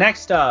 well, the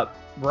next up,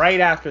 right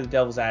after The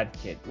Devil's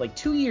Advocate, like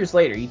 2 years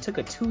later, he took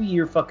a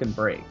 2-year fucking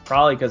break.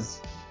 Probably because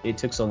it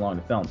took so long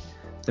to film.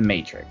 The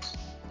Matrix,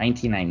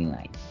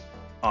 1999.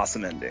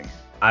 Awesome ending.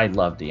 I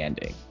love the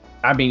ending.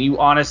 I mean, you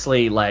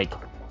honestly, like,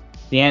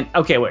 the end.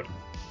 Okay, wait.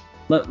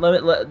 Now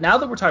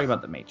that we're talking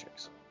about The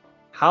Matrix,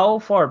 how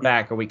far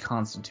back are we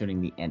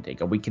constituting the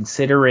ending? Are we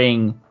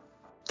considering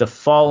the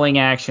falling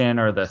action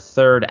or the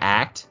third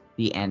act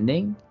the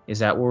ending? Is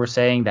that what we're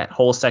saying? That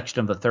whole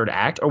section of the third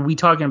act? Or are we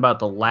talking about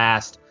the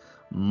last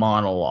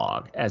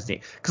monologue as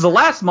the? Because the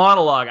last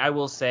monologue, I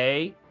will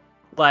say,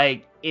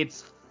 like,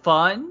 it's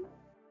fun,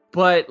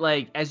 but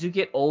like as you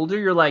get older,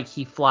 you're like,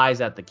 he flies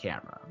at the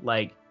camera,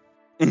 like.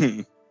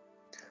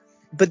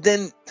 But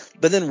then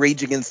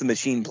Rage Against the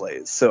Machine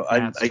plays, so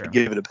I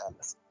give it a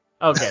pass.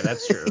 Okay,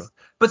 that's true.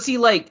 But see,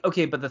 like,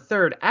 okay, but the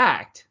third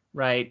act,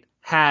 right,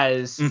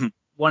 has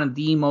one of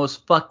the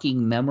most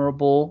fucking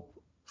memorable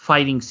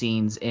fighting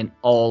scenes in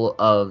all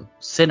of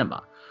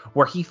cinema,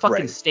 where he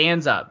fucking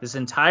stands up. This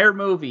entire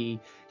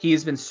movie, he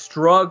has been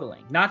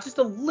struggling, not just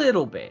a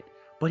little bit,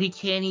 but he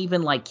can't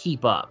even, like,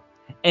 keep up.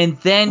 And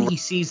then he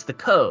sees the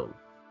code,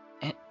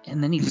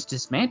 and then he just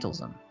dismantles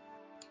him.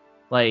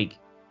 Like,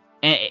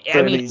 I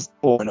mean, he's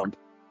pulling up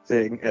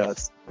thing. Yeah,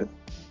 it's good.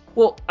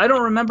 Well, I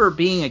don't remember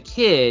being a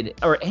kid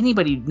or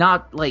anybody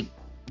not like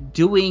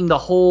doing the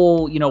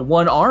whole,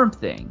 one arm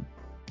thing,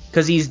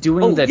 because he's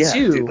doing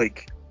two, dude,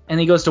 like, and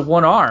he goes to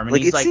one arm, and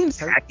like, he's it like, seems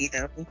hacky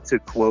now to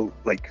quote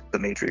like The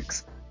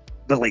Matrix,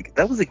 but like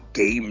that was a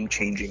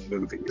game-changing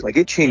movie. Like,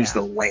 it changed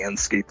the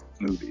landscape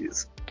of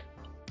movies.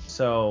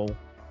 So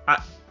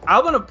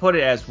I'm gonna put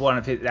it as one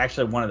of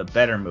the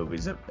better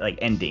movies, like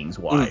endings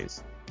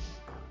wise.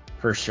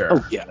 For sure.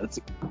 Oh yeah,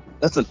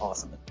 that's an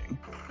awesome ending.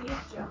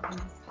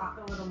 Talk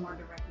a little more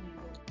directly.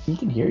 He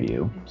can hear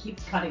you. It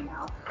keeps cutting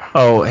out.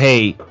 Oh,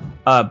 hey,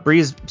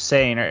 Bree's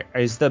saying,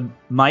 is the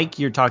mic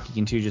you're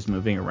talking to just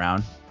moving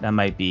around? That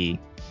might be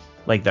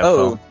like the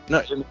phone.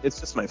 No,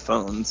 it's just my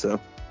phone, so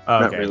okay.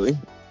 Not really.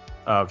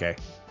 Okay.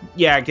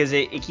 Yeah, because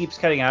it keeps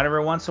cutting out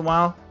every once in a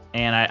while,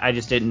 and I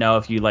just didn't know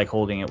if you like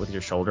holding it with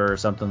your shoulder or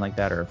something like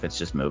that, or if it's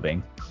just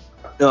moving.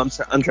 No,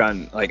 I'm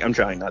trying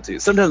not to.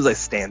 Sometimes I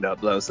stand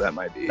up though, so that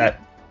might be.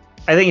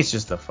 I think it's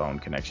just the phone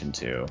connection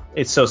too.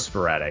 It's so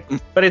sporadic,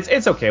 but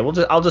it's okay.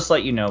 I'll just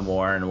let you know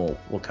more, and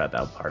we'll cut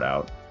that part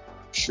out.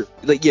 Sure.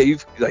 Like, yeah,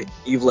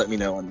 you've let me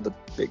know on the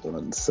big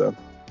ones, so.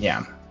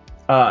 Yeah.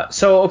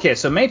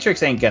 So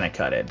Matrix ain't gonna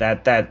cut it.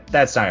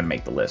 That's not gonna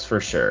make the list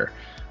for sure.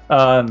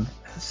 Some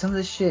of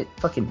this shit,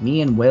 fucking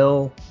Me and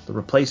Will, The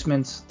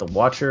Replacements, The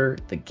Watcher,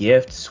 The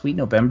Gift, Sweet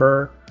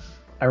November.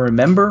 I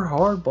Remember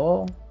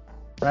Hardball.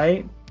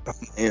 Right? Oh,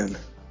 man.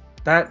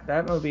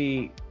 That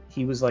movie,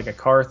 he was like a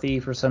car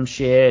thief or some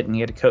shit, and he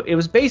had to it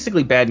was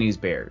basically Bad News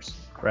Bears,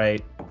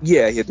 right?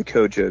 Yeah, he had to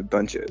coach a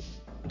bunch of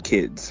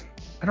kids.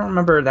 I don't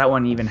remember that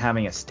one even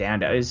having a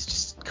standout. It's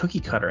just cookie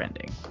cutter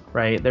ending,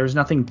 right? There was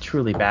nothing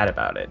truly bad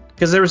about it,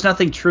 because there was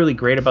nothing truly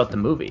great about the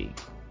movie,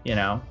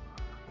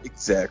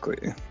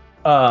 Exactly.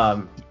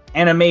 And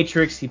a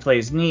Matrix, he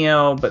plays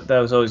Neo, but that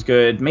was always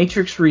good.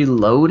 Matrix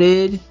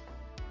Reloaded,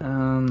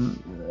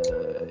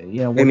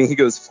 Yeah. I mean, he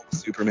goes full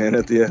Superman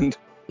at the end.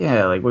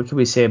 Yeah, like what could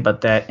we say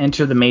about that?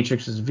 Enter the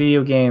Matrix is a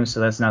video game, so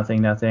that's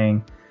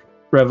nothing.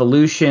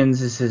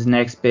 Revolutions is his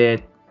next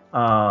bit.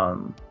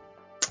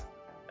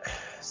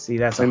 See,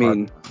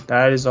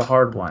 that is a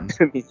hard one.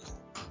 I mean,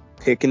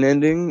 pick an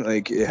ending.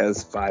 Like, it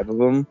has 5 of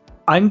them.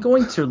 I'm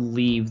going to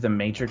leave the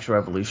Matrix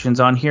Revolutions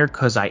on here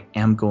because I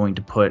am going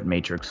to put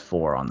Matrix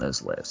 4 on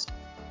this list.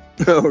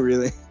 Oh,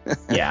 really?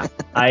 Yeah,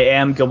 I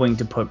am going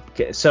to put.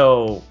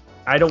 So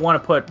I don't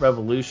want to put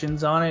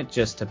Revolutions on it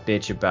just to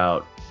bitch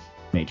about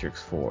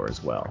Matrix 4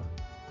 as well.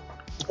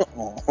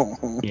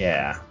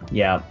 Yeah.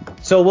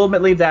 So we'll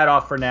leave that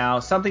off for now.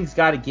 Something's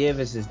Got to Give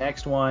is his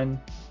next one.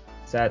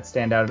 Does that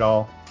stand out at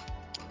all?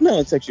 No,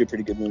 it's actually a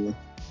pretty good movie.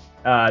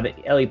 The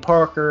Ellie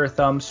Parker,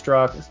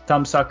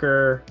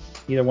 Thumbsucker,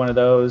 either one of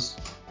those.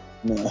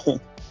 No.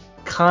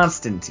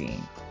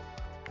 Constantine.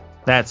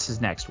 That's his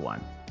next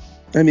one.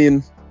 I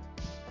mean,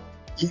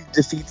 he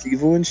defeats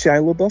evil and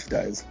Shia LaBeouf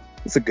dies.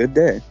 It's a good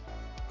day.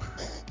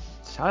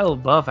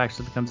 Shia LaBeouf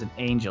actually becomes an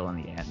angel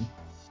in the end.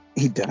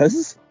 He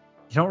does?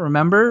 You don't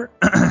remember?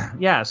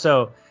 Yeah,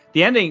 so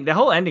the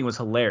whole ending was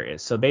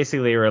hilarious. So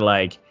basically they were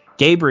like,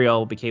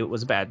 Gabriel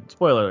was a bad,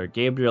 spoiler alert,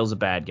 Gabriel's a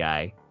bad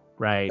guy,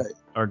 right?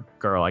 Or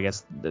girl, I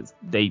guess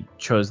they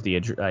chose the,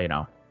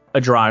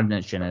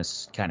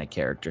 androgynous kind of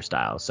character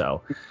style.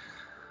 So,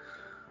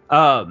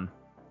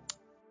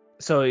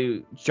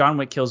 so John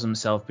Wick kills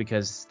himself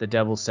because the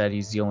devil said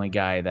he's the only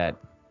guy that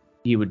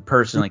he would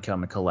personally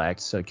come and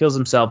collect. So he kills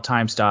himself,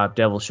 time stop,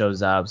 devil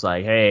shows up, is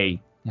like,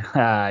 hey,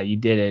 you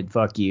did it,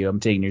 fuck you, I'm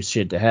taking your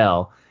shit to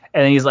hell.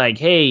 And then he's like,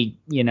 hey,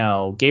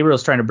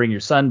 Gabriel's trying to bring your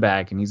son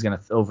back and he's going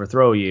to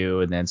overthrow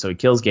you. And then so he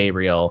kills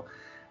Gabriel.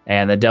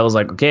 And the devil's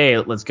like, okay,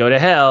 let's go to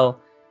hell.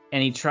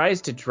 And he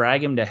tries to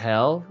drag him to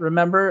hell,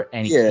 remember?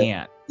 And he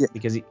can't. Yeah.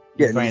 Because he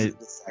needs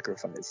the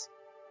sacrifice.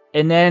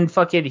 And then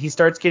fucking he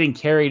starts getting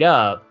carried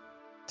up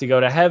to go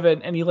to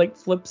heaven. And he like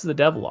flips the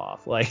devil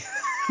off. Like,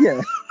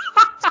 yeah.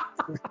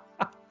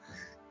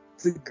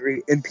 It's a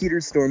great. And Peter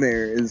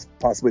Stormare is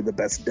possibly the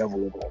best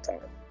devil of all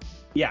time.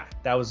 Yeah,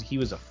 he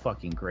was a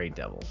fucking great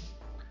devil.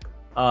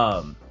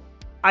 I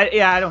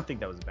don't think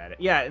that was a bad.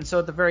 Yeah, and so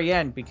at the very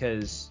end,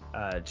 because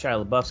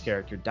Shia LaBeouf's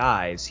character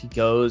dies, he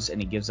goes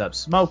and he gives up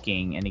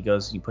smoking, and he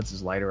goes and he puts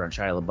his lighter on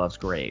Shia LaBeouf's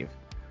grave.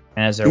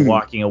 And as they're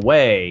walking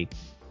away,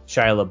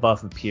 Shia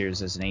LaBeouf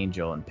appears as an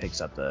angel and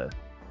picks up the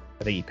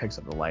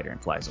lighter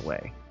and flies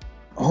away.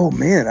 Oh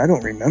man, I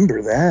don't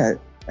remember that.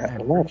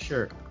 I'm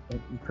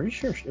pretty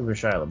sure it was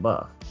Shia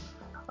LaBeouf.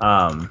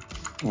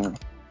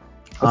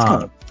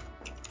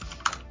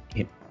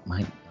 It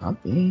might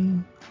not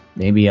be.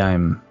 Maybe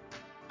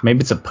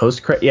it's a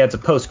post-credit. Yeah, it's a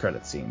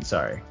post-credit scene.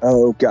 Sorry.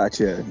 Oh,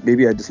 gotcha.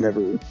 Maybe I just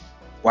never.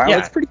 Wow, Yeah.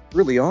 It's pretty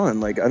early on.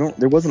 Like,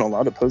 there wasn't a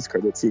lot of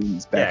post-credit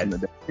scenes back in the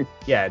day.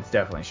 Yeah, it's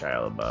definitely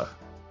Shia LaBeouf.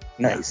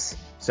 Nice. Yeah.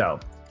 So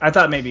I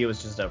thought maybe it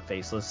was just a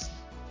faceless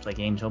like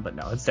angel, but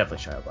no, it's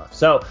definitely Shia LaBeouf.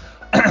 So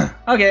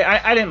okay,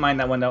 I didn't mind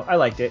that one though. I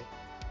liked it.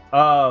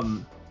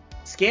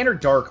 Scanner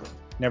Darkly.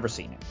 Never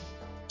seen it.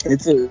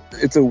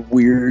 It's a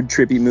weird,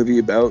 trippy movie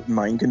about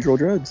mind control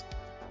drugs.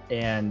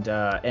 And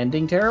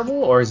ending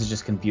terrible, or is it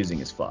just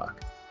confusing as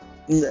fuck?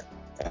 No,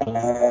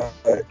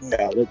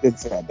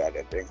 it's not that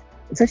ending.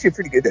 It's actually a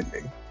pretty good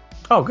ending.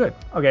 Oh, good.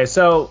 Okay,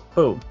 so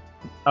boom.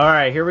 All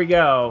right, here we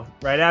go.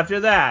 Right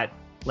after that,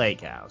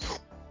 Lake House.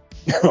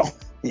 Oh,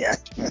 yeah.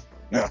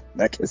 No,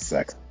 that kiss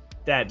sucks.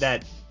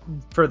 That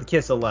for the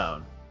kiss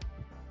alone.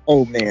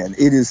 Oh man,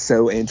 it is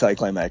so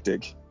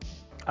anticlimactic.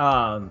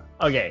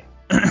 Okay.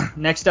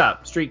 Next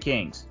up, Street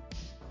Kings.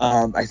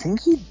 I think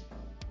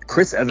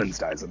Chris Evans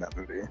dies in that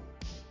movie.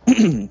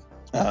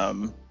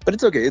 But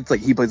it's okay. It's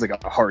like he plays like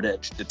a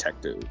hard-edged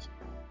detective.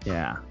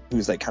 Yeah.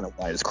 Who's like kind of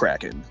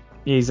wisecracking.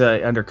 He's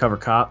an undercover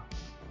cop.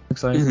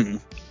 Looks like. Mm-hmm.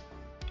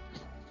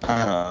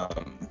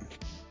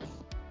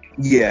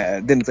 Yeah.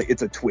 Then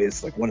it's a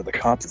twist. Like one of the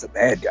cops is a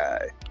bad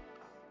guy.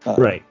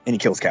 Right. And he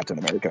kills Captain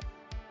America.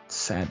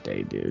 Sad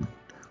day, dude.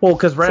 Well,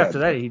 because after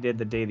that he did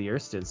The Day the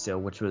Earth Stood Still,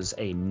 which was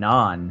a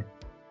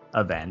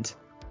non-event.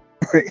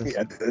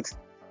 Yeah, that's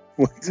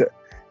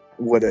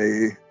what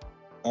a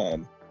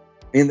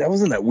and that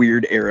was in that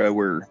weird era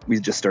where we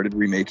just started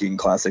remaking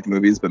classic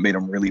movies but made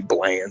them really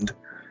bland.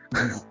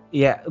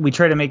 Yeah, we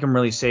tried to make them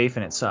really safe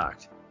and it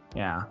sucked.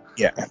 Yeah.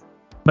 Yeah.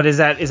 But is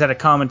that a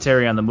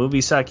commentary on the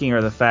movie sucking,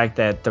 or the fact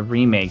that the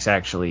remakes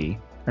actually,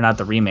 or not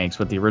the remakes,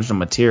 but the original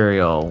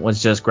material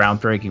was just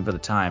groundbreaking for the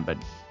time, but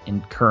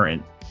in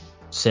current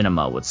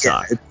cinema would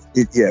suck?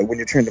 Yeah, when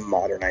you're trying to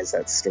modernize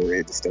that story,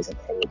 it just doesn't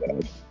hold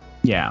up.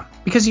 Yeah,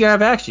 because you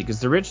have action.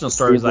 Because the original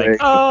story was like,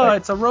 oh,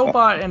 it's a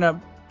robot and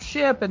a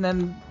ship, and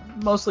then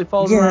mostly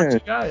falls around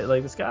this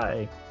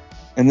guy.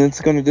 And then it's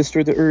going to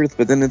destroy the Earth,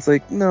 but then it's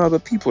like, no,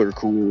 but people are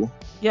cool.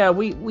 Yeah,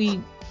 we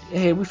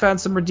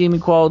found some redeeming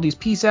qualities.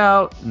 Peace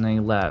out, and then he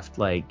left.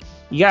 Like,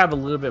 you gotta have a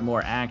little bit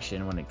more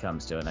action when it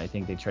comes to it. And I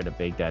think they tried to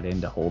bake that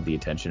in to hold the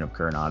attention of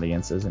current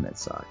audiences, and it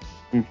sucked.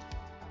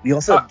 You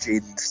also have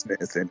Jaden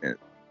Smith in it.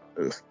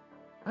 Ugh.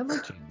 I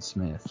like Jaden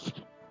Smith.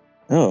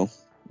 Oh,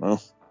 well.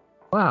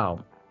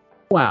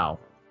 Wow.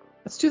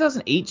 That's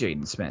 2008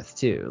 Jaden Smith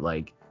too.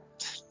 Like,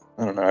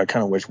 I don't know. I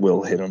kind of wish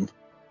Will hit him.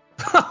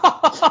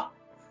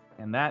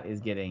 and that is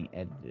getting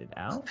edited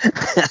out.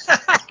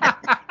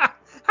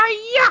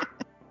 Hiya!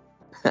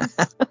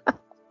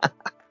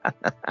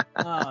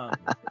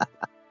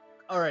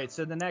 All right.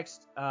 So the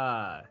next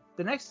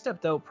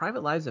step though,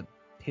 Private Lives of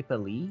Pippa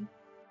Lee.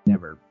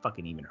 Never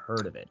fucking even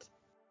heard of it.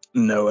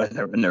 No, I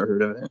never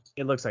heard of it.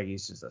 It looks like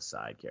he's just a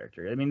side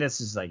character. I mean,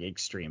 this is like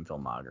extreme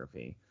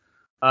filmography.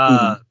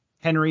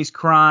 Henry's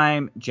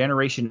Crime,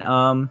 Generation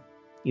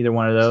either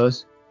one of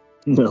those?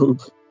 No.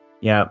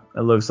 Yeah,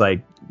 it looks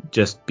like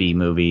just B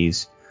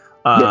movies.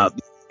 Yeah,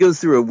 it goes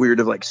through a weird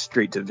of like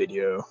straight to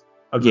video.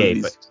 Okay,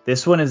 movies. but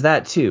this one is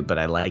that too, but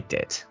I liked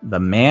it. The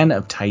Man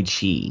of Tai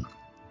Chi.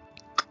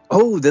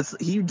 Oh,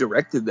 he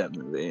directed that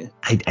movie.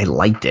 I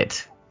liked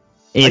it.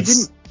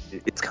 It's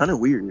kind of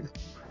weird.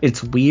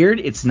 It's weird.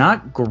 It's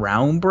not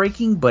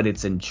groundbreaking, but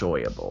it's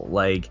enjoyable.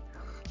 Like,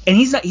 and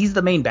he's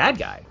the main bad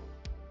guy.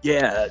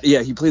 Yeah,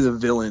 he plays a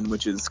villain,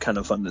 which is kind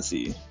of fun to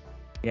see.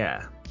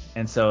 Yeah,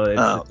 and so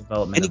it's the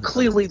development. And he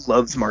clearly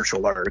loves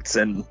martial arts,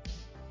 and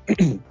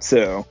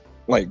so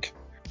like,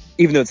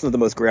 even though it's not the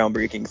most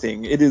groundbreaking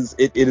thing, it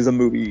is a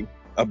movie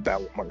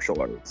about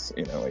martial arts.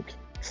 You know, like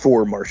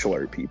for martial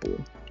art people.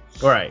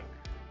 Right.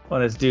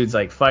 Well, this dude's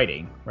like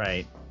fighting,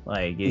 right?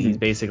 Like he's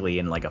basically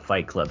in like a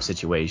Fight Club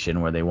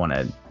situation where they want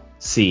to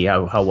see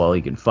how well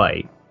he can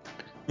fight.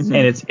 And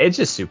it's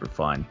just super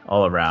fun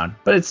all around.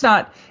 But it's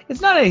not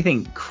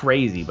anything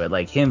crazy, but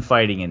like him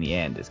fighting in the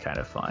end is kind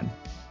of fun.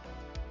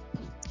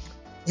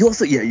 You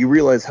also you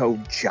realize how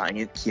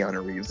giant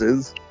Keanu Reeves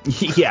is.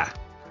 Yeah.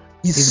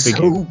 He's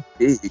so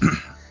big.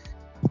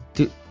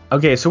 Dude,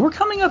 okay, so we're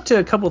coming up to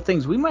a couple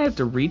things. We might have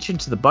to reach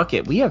into the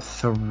bucket. We have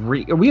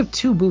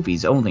 2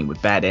 movies only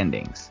with bad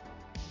endings.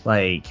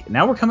 Like,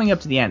 now we're coming up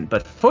to the end,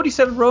 but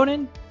 47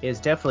 Ronin is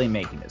definitely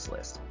making this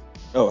list.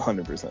 Oh,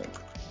 100%.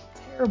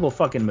 Terrible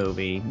fucking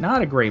movie.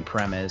 Not a great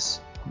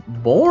premise.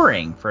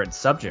 Boring for its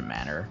subject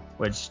matter,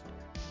 which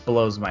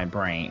blows my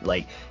brain.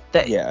 Like,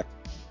 that. Yeah.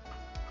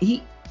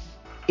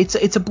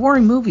 It's a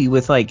boring movie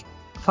with, like,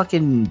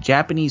 fucking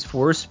Japanese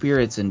forest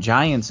spirits and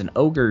giants and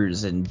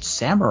ogres and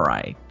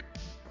samurai.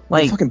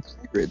 Like, fucking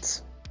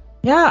pirates.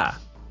 Yeah.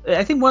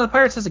 I think one of the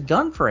pirates has a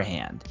gun for a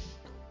hand.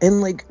 And,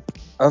 like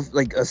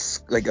a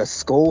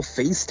skull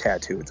face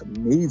tattoo. It's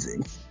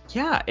amazing.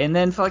 Yeah, and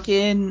then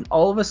fucking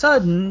all of a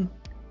sudden,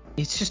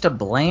 it's just a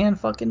bland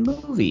fucking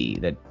movie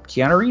that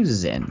Keanu Reeves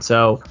is in.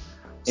 So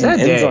sad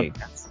day.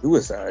 Ends on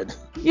suicide.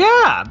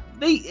 Yeah,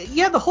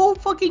 the whole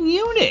fucking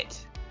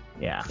unit.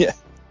 Yeah.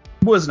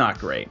 Was not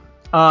great.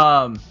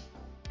 And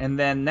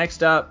then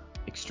next up,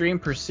 Extreme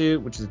Pursuit,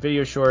 which is a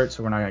video short,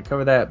 so we're not gonna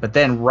cover that. But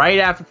then right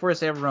after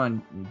Forrest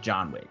Everyone,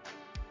 John Wick.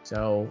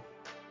 So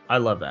I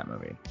love that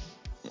movie.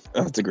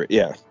 Oh, it's a great,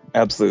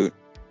 absolute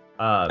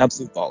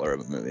baller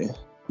of a movie.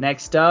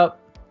 Next up,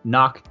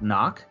 Knock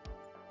Knock.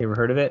 You ever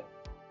heard of it?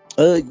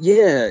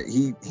 Yeah,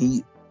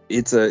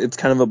 it's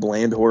kind of a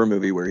bland horror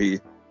movie where he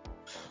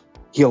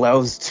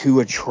allows 2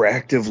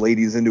 attractive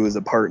ladies into his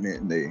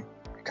apartment and they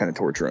kind of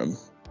torture him.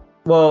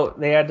 Well,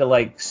 they had to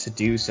like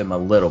seduce him a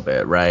little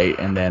bit, right?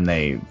 And then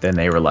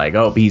they were like,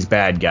 oh, he's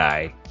bad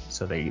guy.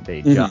 So they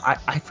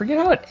I forget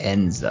how it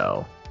ends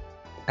though.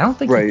 I don't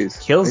think he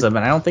kills them,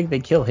 and I don't think they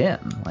kill him.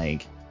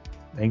 Like,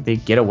 I think they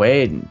get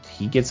away, and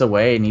he gets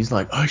away, and he's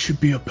like, I should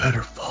be a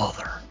better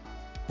father.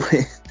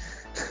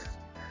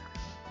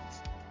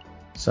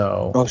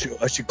 So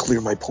I should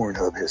clear my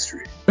Pornhub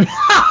history.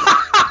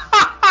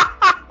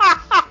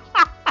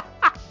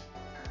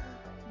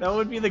 That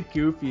would be the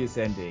goofiest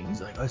ending.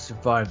 He's like, I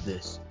survived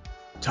this.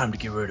 Time to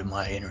get rid of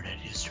my internet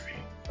history.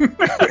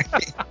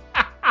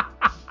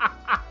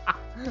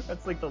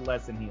 That's like the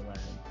lesson he learned.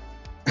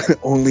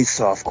 Only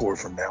softcore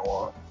from now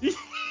on.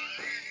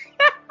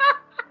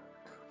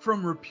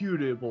 From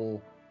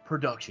reputable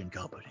production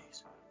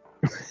companies.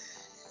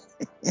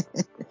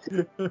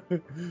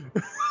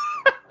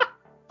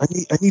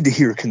 I need to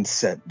hear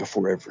consent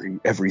before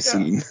every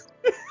scene.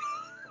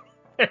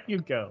 There you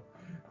go.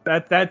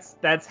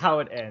 That's how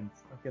it ends.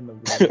 Fucking the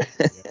weird.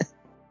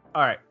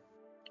 All right.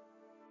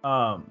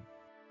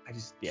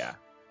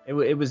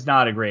 It was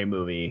not a great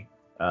movie.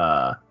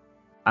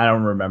 I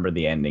don't remember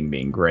the ending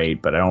being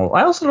great, but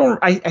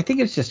I think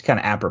it's just kind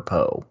of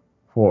apropos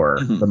for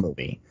the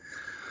movie.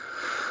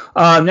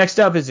 Next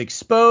up is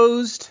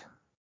Exposed.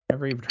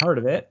 Never even heard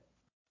of it.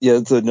 Yeah,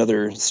 it's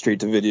another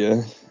straight to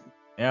video.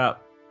 Yeah.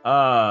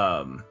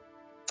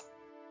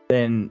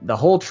 Then The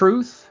Whole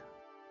Truth.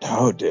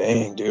 Oh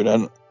dang,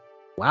 dude!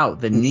 Wow,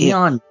 the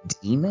Neon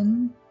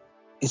Demon.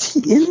 Is he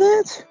in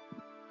that?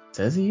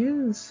 Says he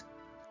is.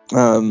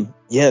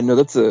 Yeah, no,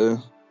 that's I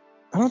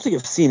don't think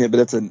I've seen it, but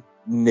that's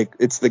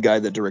it's the guy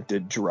that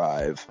directed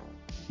Drive.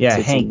 Yeah,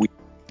 so Hank.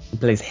 He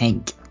plays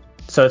Hank.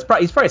 So he's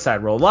probably a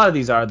side role. A lot of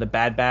these are the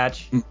Bad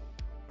Batch.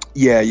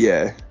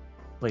 Yeah.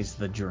 Plays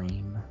the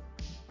Dream.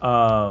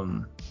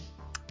 And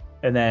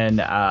then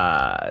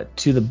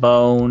To the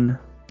Bone.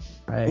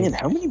 Right. Man,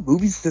 how many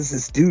movies does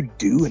this dude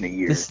do in a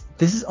year? This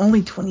is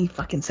only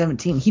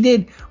 2017. He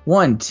did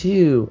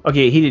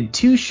he did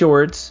 2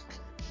 shorts.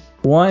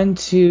 1,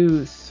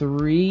 2,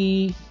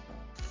 3,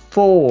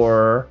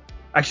 4.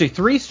 Actually,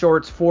 3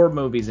 shorts, 4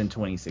 movies in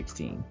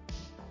 2016.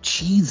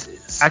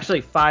 Jesus. Actually,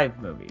 5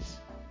 movies.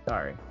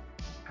 Sorry.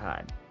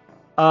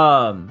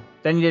 God.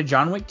 Then he did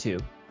John Wick 2.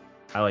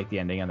 I like the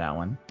ending of that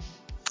one.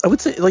 I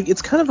would say, like,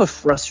 it's kind of a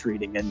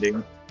frustrating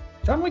ending.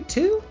 John Wick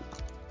 2?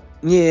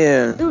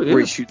 Yeah, Dude,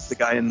 where he shoots the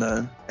guy and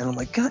I'm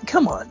like, God,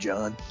 come on,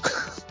 John.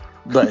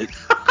 But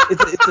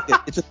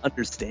it's an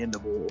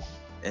understandable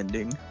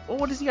ending. Well,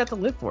 what does he got to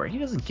live for? He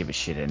doesn't give a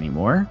shit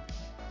anymore.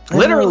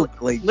 I know,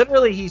 like,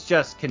 Literally, he's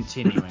just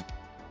continuing.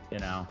 You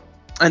know.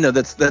 I know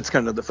that's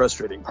kind of the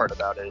frustrating part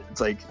about it.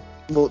 It's like,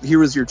 well, here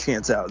was your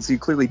chance out, so you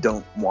clearly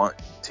don't want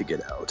to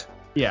get out.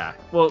 Yeah.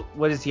 Well,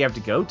 what does he have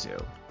to go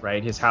to?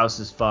 Right? His house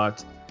is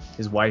fucked.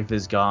 His wife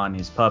is gone.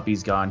 His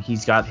puppy's gone.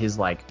 He's got his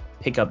like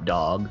pickup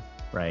dog.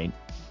 Right.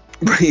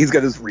 He's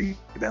got his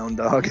rebound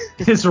dog.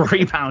 His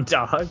rebound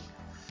dog.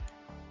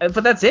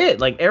 But that's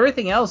it. Like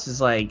everything else is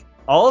like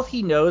all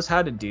he knows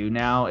how to do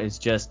now is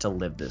just to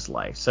live this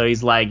life. So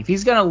he's like, if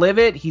he's gonna live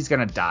it, he's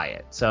gonna die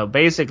it. So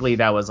basically,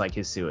 that was like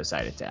his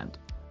suicide attempt.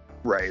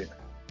 Right.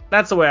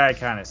 That's the way I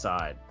kind of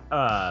saw it.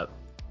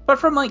 But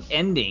from like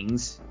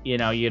endings, you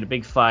know, you had a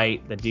big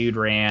fight. The dude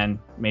ran,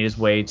 made his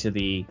way to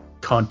the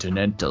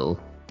Continental,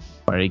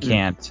 where he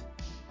can't,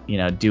 you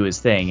know, do his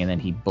thing, and then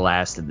he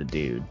blasted the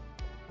dude.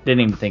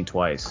 Didn't even think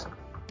twice.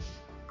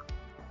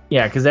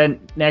 Yeah, because then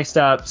next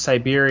up,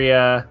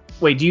 Siberia.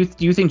 Wait, do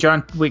you think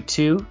John Wick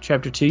 2,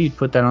 Chapter 2, you'd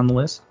put that on the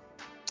list?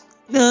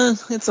 Nah,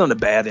 it's not a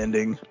bad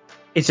ending.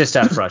 It's just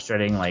that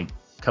frustrating. Like,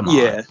 come on.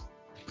 Yeah.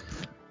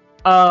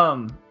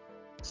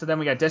 So then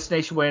we got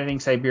Destination Wedding,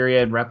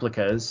 Siberia, and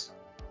Replicas.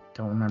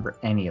 Don't remember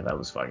any of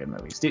those fucking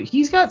movies. Dude,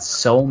 he's got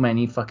so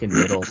many fucking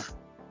middle.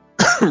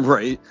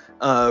 Right.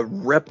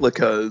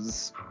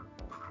 Replicas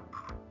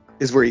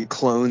is where he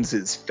clones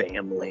his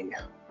family.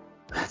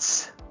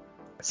 That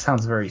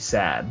sounds very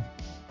sad.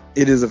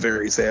 It is a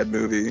very sad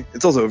movie.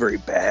 It's also a very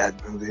bad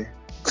movie.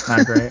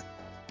 Not great.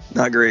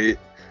 Not great.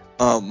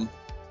 I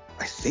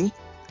think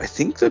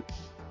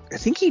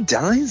he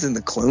dies and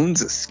the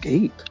clones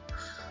escape.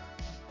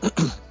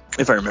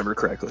 If I remember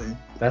correctly.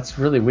 That's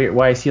really weird.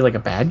 Why is he like a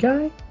bad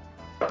guy?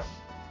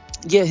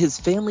 Yeah, his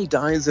family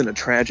dies in a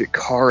tragic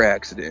car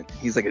accident.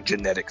 He's like a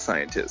genetic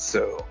scientist,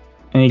 so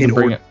And he can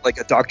bring it. like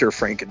a Dr.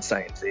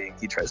 Frankenstein thing,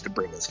 he tries to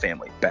bring his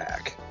family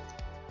back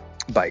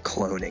by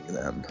cloning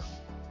them.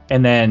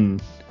 And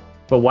then,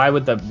 but why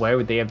would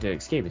they have to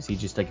escape? Is he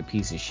just like a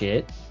piece of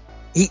shit?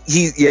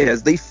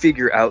 As they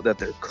figure out that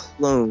they're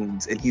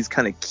clones, and he's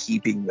kind of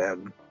keeping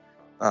them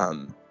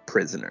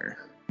prisoner.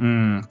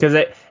 Because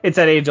it's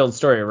that age-old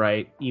story,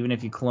 right? Even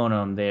if you clone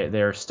them,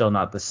 they're still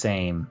not the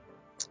same.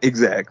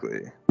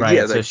 Exactly. Right.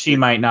 Yeah, so she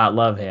might not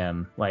love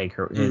him like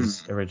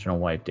his original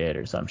wife did,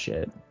 or some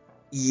shit.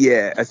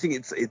 Yeah, I think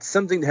it's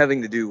something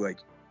having to do like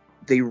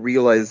they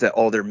realize that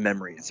all their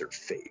memories are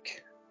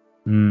fake.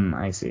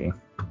 I see.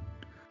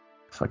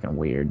 Fucking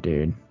weird,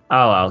 dude.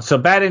 Oh well. So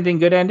bad ending,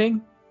 good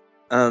ending?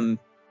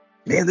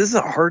 Man, this is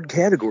a hard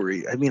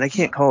category. I mean, I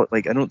can't call it,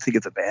 like, I don't think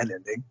it's a bad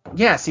ending.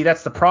 Yeah, see,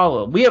 that's the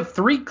problem. We have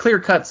 3 clear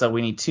cuts, though.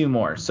 We need 2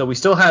 more. So we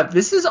still have,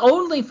 this is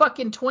only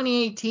fucking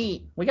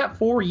 2018. We got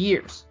 4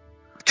 years.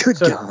 Good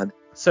God.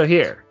 So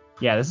here.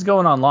 Yeah, this is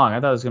going on long. I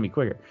thought it was going to be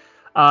quicker.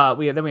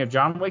 We have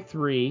John Wick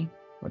 3,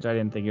 which I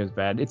didn't think it was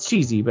bad. It's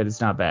cheesy, but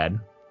it's not bad.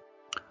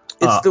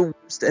 It's the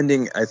worst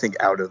ending, I think,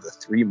 out of the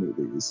 3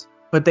 movies.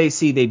 But they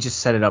just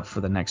set it up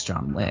for the next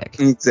John Wick.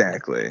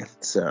 Exactly.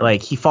 So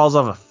like, he falls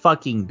off a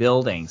fucking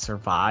building,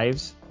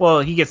 survives. Well,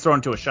 he gets thrown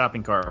into a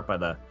shopping cart by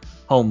the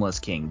homeless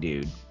king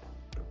dude.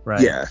 Right?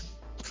 Yeah.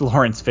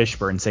 Lawrence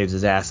Fishburne saves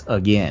his ass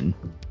again.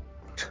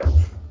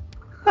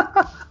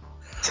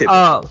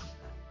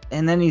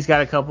 And then he's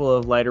got a couple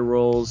of lighter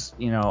roles.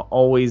 You know,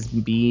 Always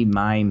Be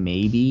My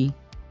Maybe.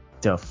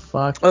 The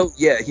fuck? Oh,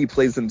 yeah, he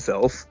plays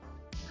himself.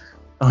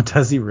 Oh,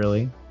 does he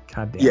really?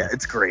 God damn. Yeah,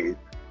 it's great.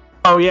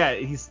 Oh, yeah,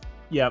 he's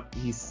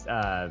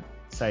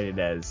cited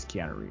as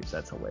Keanu Reeves.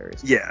 That's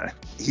hilarious. Yeah,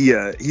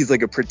 he's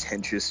like a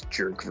pretentious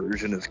jerk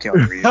version of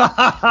Keanu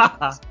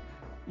Reeves.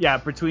 Yeah,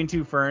 Between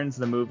Two Ferns,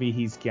 the movie,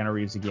 he's Keanu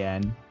Reeves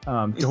again.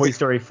 Toy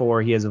Story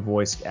 4, he has a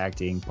voice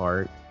acting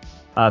part.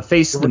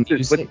 Face the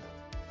Music.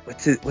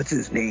 What's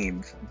his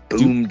name?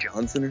 Boom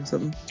Johnson or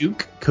something?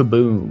 Duke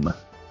Kaboom.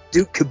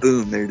 Duke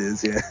Kaboom, there it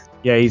is, yeah.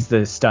 Yeah, he's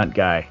the stunt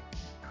guy.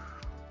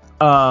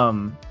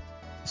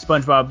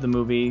 SpongeBob the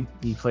movie,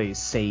 he plays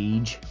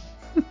Sage.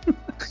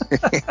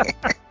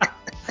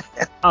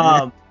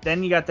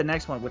 Then you got the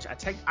next one, which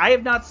I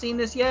have not seen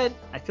this yet.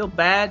 I feel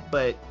bad,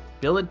 but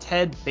Bill and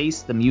Ted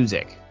Face the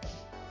Music.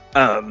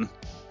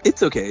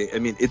 It's okay. I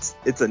mean, it's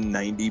a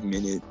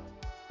 90-minute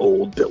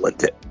old Bill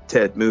and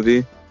Ted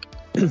movie.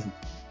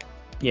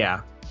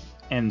 Yeah,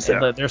 and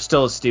they're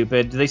still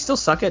stupid. Do they still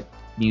suck at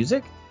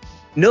music?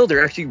 No,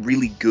 they're actually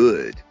really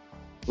good.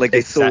 Like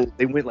they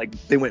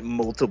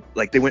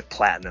went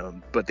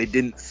platinum, but they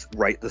didn't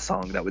write the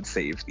song that would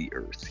save the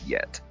earth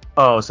yet.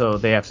 Oh, so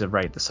they have to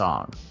write the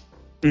song.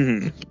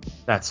 Mm-hmm.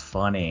 That's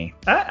funny.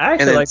 I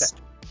actually like that.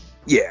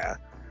 Yeah.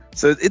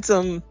 So it's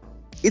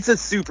a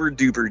super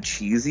duper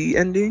cheesy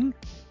ending,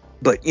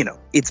 but you know,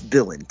 it's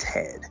Bill and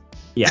Ted.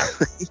 Yeah.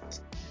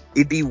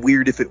 It'd be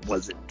weird if it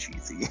wasn't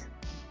cheesy.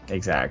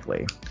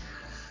 Exactly.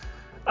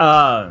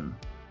 Oh,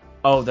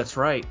 that's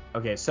right.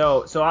 Okay,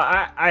 so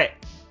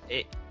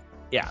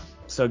yeah.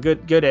 So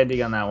good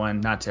ending on that one.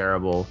 Not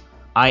terrible.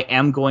 I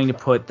am going to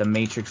put the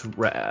Matrix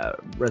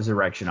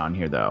Resurrection on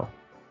here though.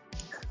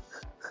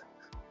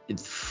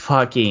 It's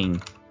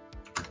fucking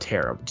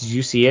terrible. Did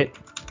you see it?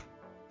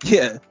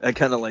 Yeah, I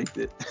kind of liked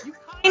it. You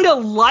kind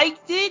of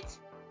liked it?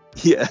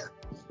 Yeah.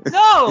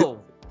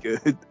 No.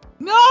 Good.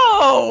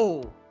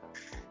 No.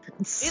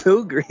 It's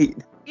so great.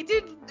 It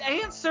didn't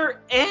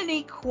answer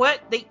any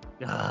question.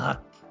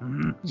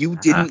 You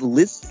didn't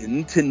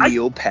listen to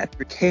Neil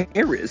Patrick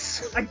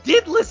Harris. I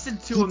did listen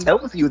to him. He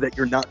tells you that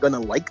you're not gonna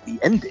like the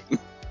ending.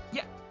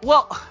 Yeah.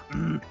 Well,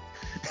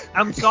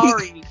 I'm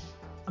sorry.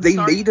 They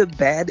made a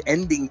bad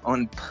ending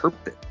on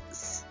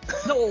purpose.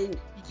 No, you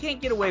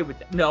can't get away with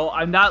that. No,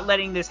 I'm not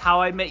letting this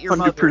How I Met Your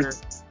Mother.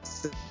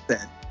 100%.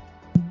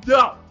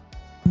 No.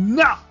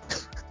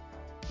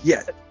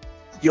 Yeah.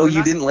 Yo,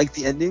 you didn't like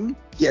the ending?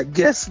 Yeah,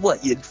 guess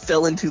what? You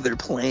fell into their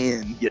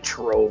plan, you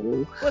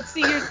troll. But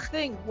see, here's the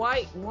thing.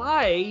 Why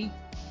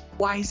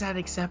is that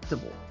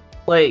acceptable?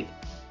 Like,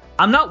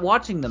 I'm not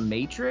watching The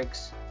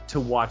Matrix to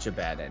watch a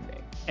bad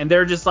ending. And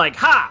they're just like,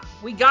 ha,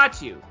 we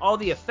got you. All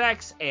the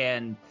effects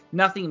and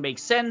nothing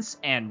makes sense.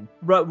 And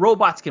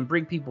robots can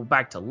bring people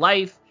back to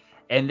life.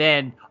 And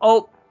then,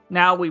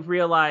 now we've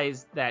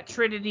realized that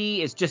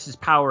Trinity is just as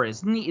powerful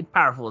as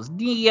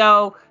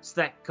Neo. So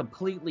that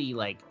completely,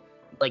 like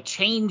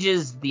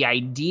changes the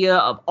idea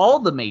of all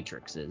the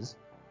Matrixes,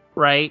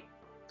 right?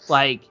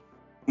 Like,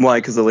 why?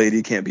 Because a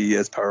lady can't be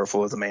as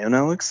powerful as a man,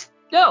 Alex?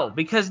 No,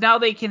 because now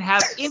they can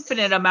have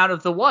infinite amount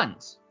of the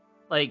ones.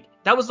 Like,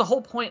 that was the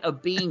whole point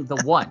of being the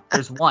one.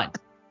 There's one.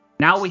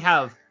 Now we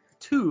have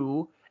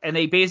two, and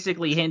they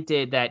basically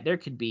hinted that there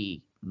could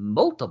be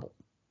multiple.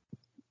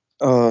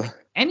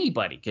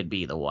 Anybody could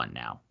be the one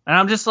now. And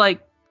I'm just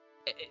like,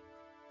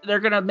 they're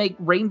going to make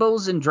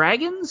rainbows and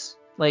dragons?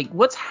 Like,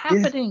 what's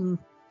happening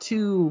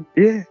to...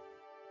 Yeah.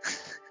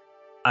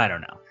 I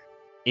don't know.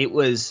 It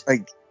was...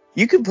 Like,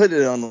 you can put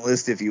it on the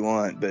list if you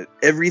want, but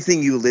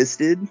everything you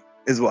listed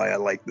is why I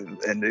like the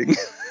ending.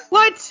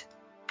 What?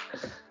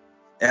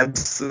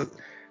 Absolutely.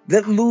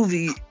 That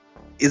movie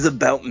is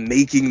about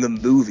making the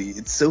movie.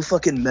 It's so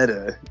fucking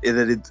meta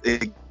that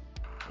it...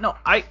 No,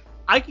 I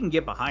can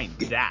get behind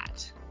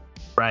that,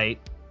 right?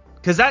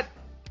 Because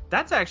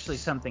that's actually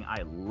something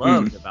I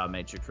loved about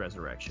Matrix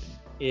Resurrection,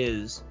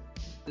 is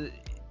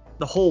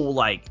the whole,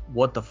 like,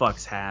 what the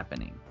fuck's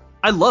happening.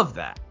 I love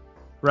that,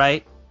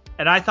 right?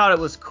 And I thought it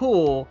was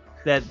cool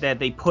that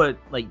they put,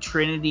 like,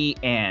 Trinity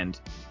and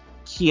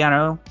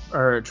Keanu,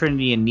 or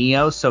Trinity and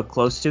Neo, so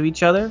close to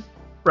each other,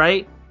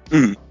 right?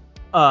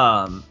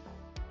 Because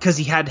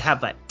he had to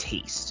have that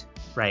taste,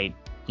 right?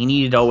 He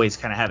needed to always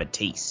kind of have a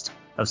taste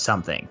of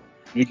something.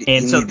 You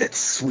need that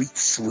sweet,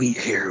 sweet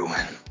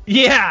heroin.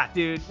 Yeah,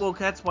 dude. Well,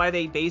 that's why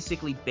they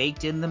basically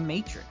baked in the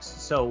Matrix.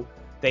 So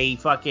they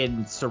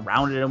fucking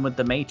surrounded him with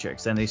the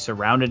Matrix, and they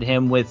surrounded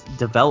him with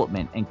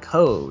development and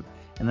code,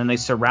 and then they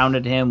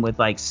surrounded him with,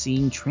 like,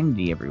 seeing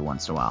Trinity every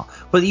once in a while.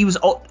 But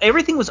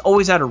everything was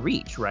always out of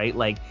reach, right?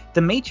 Like,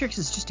 the Matrix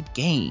is just a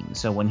game.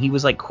 So when he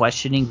was, like,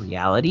 questioning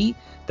reality,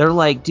 they're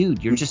like,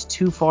 dude, you're just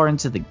too far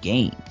into the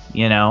game,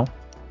 you know?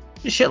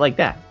 Just shit like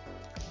that.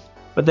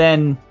 But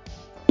then,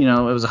 you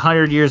know, it was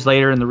 100 years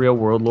later in the real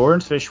world.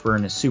 Lawrence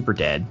Fishburne is super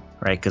dead,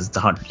 right? Because it's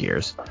 100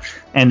 years.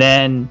 And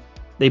then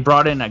they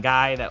brought in a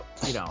guy that,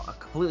 you know, a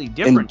completely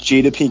different... And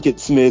Jada Pinkett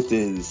Smith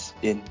is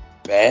in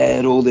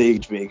bad old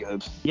age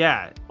makeup.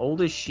 Yeah, old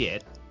as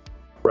shit,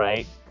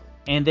 right?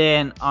 And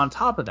then on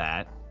top of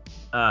that,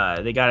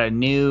 they got a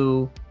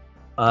new...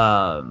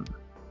 not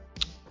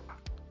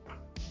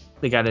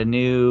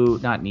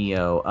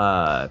Neo,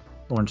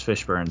 Lawrence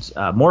Fishburne's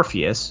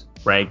Morpheus,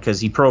 right? Because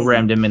he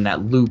programmed him in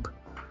that loop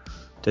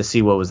to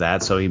see what was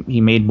that, so he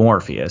made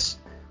Morpheus.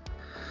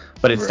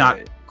 But it's not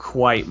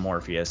quite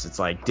Morpheus, it's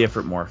like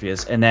different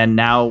Morpheus. And then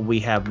now we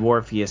have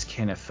Morpheus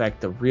can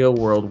affect the real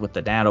world with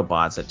the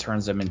nanobots that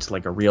turns them into,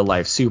 like, a real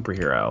life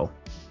superhero.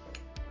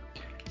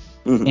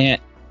 And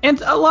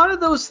a lot of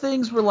those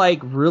things were, like,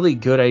 really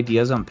good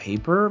ideas on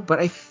paper, but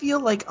I feel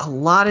like a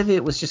lot of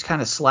it was just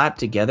kind of slapped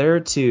together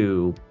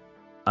to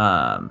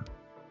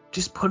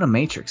just put a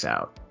Matrix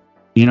out.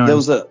 You know,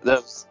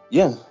 that's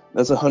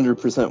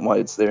 100% why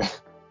it's there.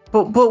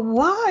 But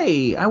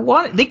why?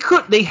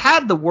 They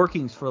had the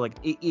workings for, like,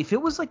 if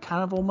it was, like,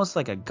 kind of almost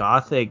like a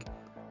gothic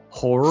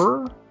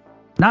horror,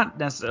 not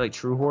necessarily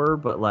true horror,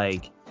 but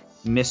like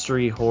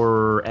mystery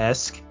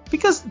horror-esque,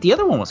 because the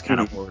other one was kind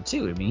of horror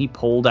too. I mean, he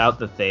pulled out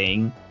the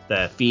thing,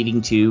 the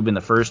feeding tube in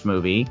the first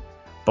movie,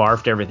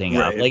 barfed everything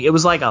up. Like, it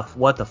was like a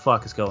what the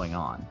fuck is going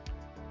on,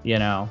 you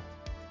know?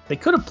 They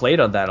could have played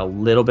on that a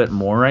little bit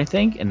more, I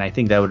think, and I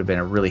think that would have been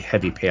a really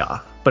heavy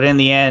payoff. But in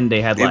the end,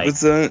 they had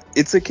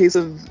It's a case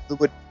of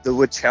the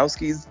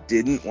Wachowskis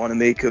didn't want to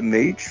make a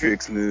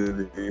Matrix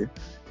movie,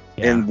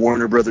 and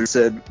Warner Brothers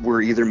said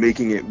we're either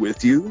making it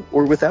with you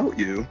or without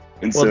you,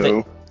 and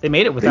they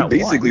made it without they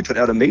basically one. put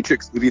out a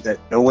Matrix movie that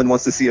no one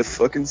wants to see a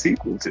fucking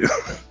sequel to.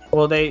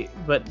 Well, they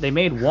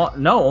made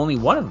one. No, only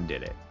one of them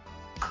did it.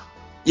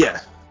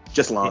 Yeah,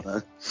 just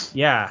Lana.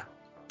 Yeah,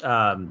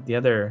 the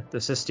other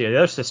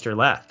sister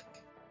left,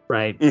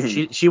 right?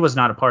 Mm-hmm. She was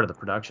not a part of the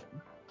production.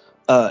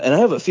 And I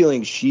have a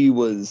feeling she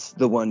was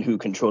the one who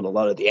controlled a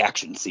lot of the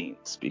action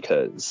scenes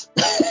because.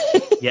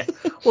 Yeah.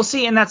 Well,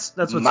 see, and that's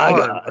what's My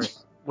hard. God.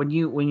 When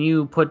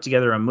you put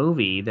together a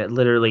movie that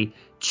literally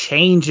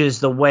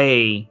changes the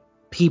way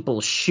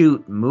people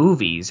shoot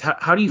movies,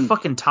 how do you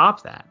fucking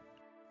top that?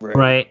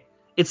 Right?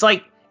 It's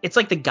like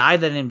the guy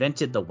that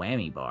invented the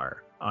whammy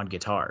bar on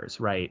guitars,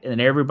 right? And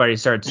then everybody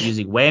starts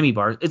using whammy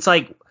bars. It's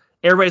like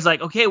everybody's like,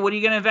 okay, what are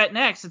you gonna invent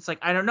next? It's like,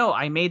 I don't know.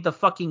 I made the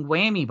fucking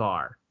whammy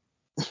bar.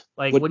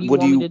 Like, what do you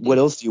want me to do? What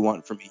else do you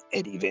want from me,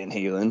 Eddie Van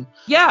Halen?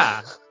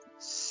 Yeah.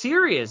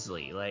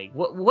 Seriously, like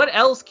what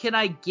else can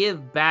I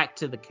give back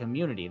to the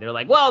community? They're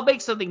like, well,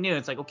 make something new.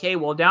 It's like, okay,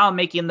 well, now I'm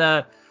making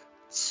the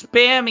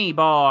spammy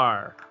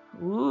bar.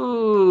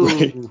 Ooh.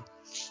 Right.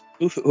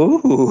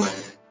 Ooh.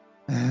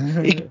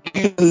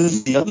 It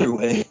goes the other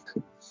way.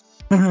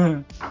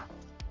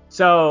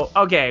 So,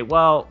 okay,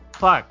 well,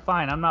 fuck,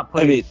 fine. I'm not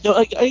putting. I mean, no,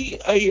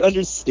 I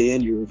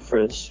understand your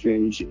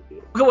frustration.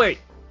 Okay, wait.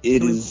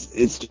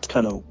 It's just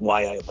kind of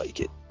why I like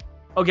it.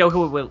 Okay,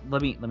 wait,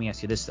 let me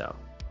ask you this though.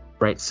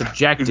 Right,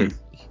 subjective.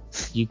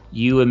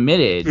 You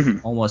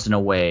admitted almost in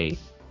a way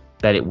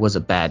that it was a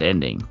bad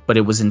ending, but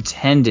it was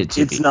intended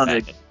to be. It's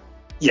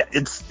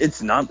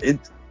not.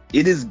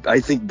 It is, I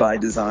think, by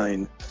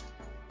design,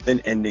 an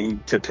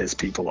ending to piss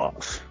people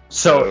off.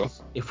 So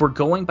if we're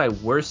going by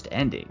worst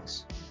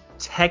endings,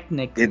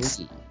 technically,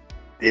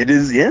 it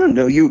is. Yeah,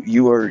 no,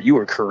 you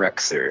are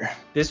correct, sir.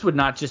 This would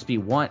not just be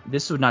one.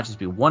 This would not just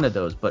be one of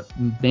those, but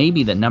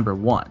maybe the number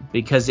one,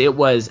 because it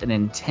was an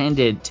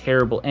intended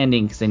terrible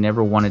ending because they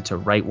never wanted to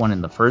write one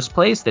in the first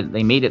place. That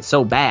they made it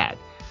so bad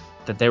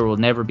that there will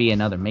never be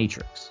another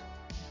Matrix.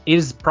 It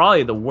is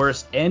probably the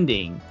worst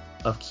ending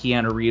of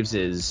Keanu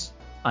Reeves's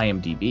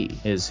IMDb,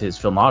 his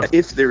filmography.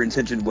 If their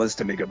intention was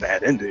to make a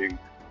bad ending,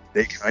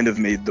 they kind of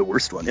made the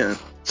worst one. Yeah.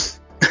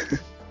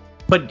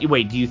 But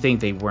wait, do you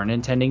think they weren't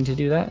intending to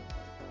do that?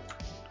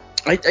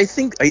 I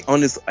don't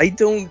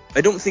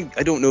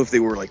know if they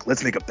were like,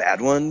 let's make a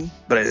bad one,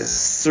 but I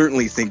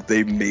certainly think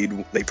they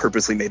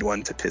purposely made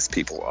one to piss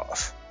people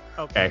off.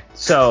 Okay.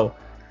 So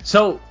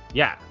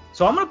yeah.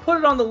 So I'm gonna put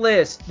it on the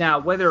list now,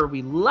 whether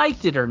we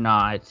liked it or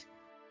not.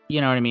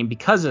 You know what I mean?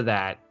 Because of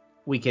that,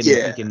 we can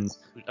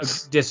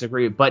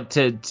disagree, but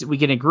we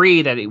can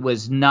agree that it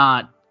was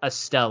not a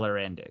stellar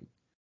ending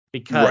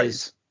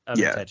because of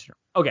intentional.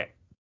 Okay.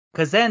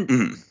 Because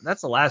then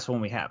that's the last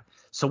one we have.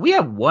 So we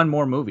have one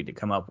more movie to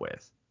come up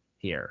with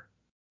here.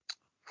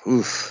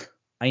 Oof.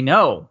 I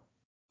know.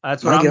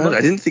 That's what My God,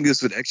 I didn't think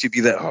this would actually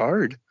be that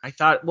hard. I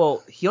thought,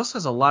 well, he also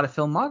has a lot of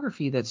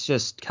filmography that's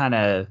just kind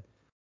of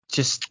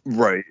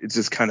right. It's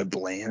just kind of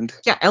bland.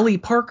 Yeah, Ellie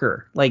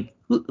Parker. Like,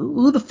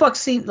 who the fuck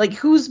seen? Like,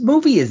 whose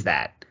movie is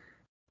that?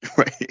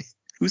 Right.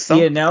 Who's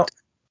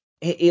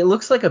it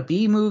looks like a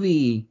B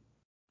movie,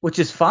 which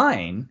is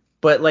fine,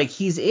 but like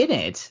he's in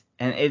it,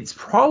 and it's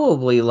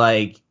probably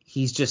like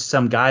he's just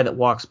some guy that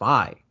walks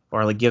by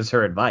or like gives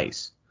her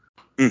advice.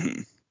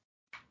 Mm-hmm.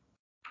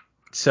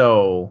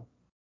 So,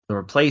 The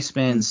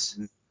Replacements,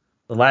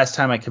 The Last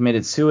Time I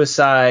Committed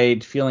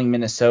Suicide, Feeling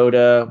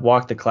Minnesota,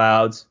 Walk the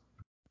Clouds,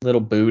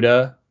 Little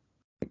Buddha.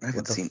 I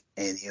haven't seen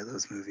any of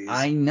those movies.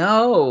 I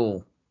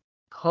know.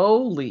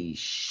 Holy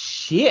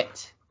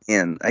shit.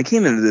 And I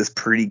came into this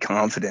pretty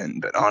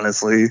confident, but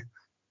honestly,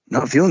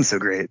 not feeling so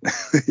great.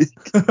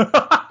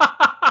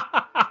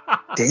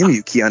 Damn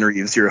you, Keanu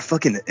Reeves. You're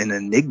an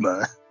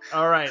enigma.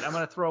 All right, I'm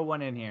going to throw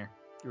one in here.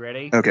 You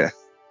ready? Okay.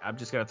 I'm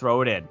just going to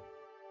throw it in.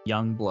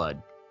 Young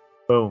Blood.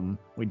 Boom.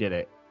 We did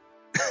it.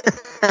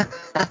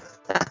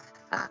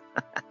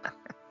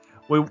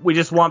 we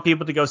just want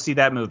people to go see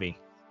that movie.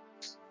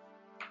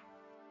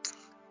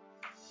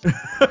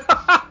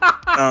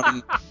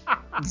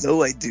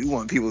 Though I do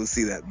want people to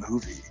see that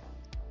movie.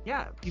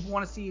 Yeah, people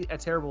want to see a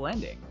terrible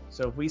ending.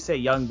 So if we say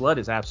Young Blood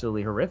is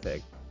absolutely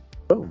horrific,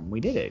 boom, we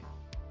did it.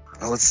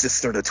 Oh, let's just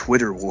start a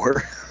Twitter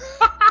war.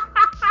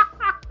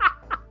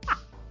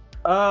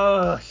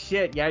 Oh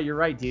shit, yeah, you're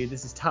right, dude.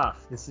 This is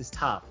tough. Because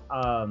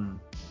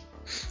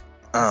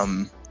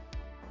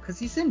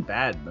he's in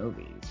bad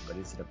movies, but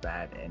is it a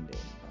bad ending?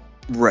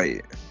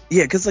 Right.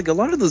 Yeah, because like a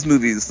lot of those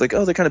movies, like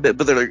they're kind of bad,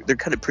 but they're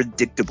kind of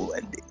predictable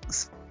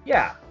endings.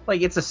 Yeah,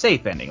 like it's a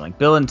safe ending, like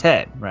Bill and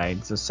Ted, right?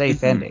 It's a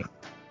safe ending.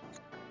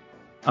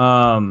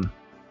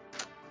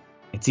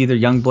 It's either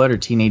Young Blood or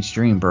Teenage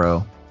Dream,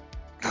 bro.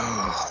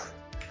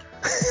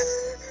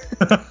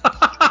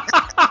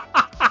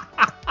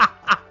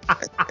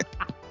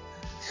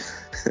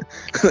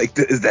 Like,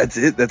 that's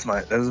it? Those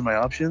are my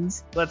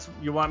options?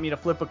 You want me to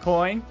flip a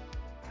coin?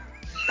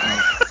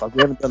 Fuck,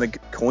 we haven't done a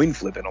coin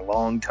flip in a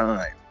long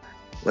time.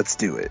 Let's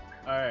do it.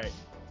 All right.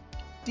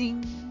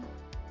 Ding.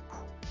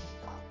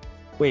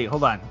 Wait,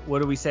 hold on.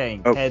 What are we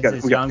saying? Oh, Heads we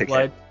is got to pick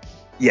Youngblood.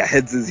 Yeah,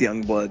 Heads is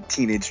Youngblood,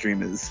 Teenage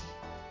Dream is...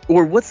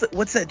 Or what's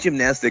that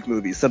gymnastic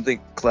movie? Something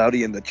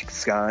Cloudy in the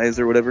Skies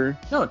or whatever?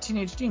 No,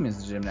 Teenage Dream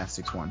is the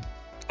gymnastics one.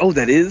 Oh,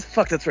 that is?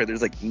 Fuck, that's right.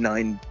 There's like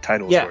 9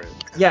 titles Yeah, for it.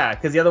 yeah,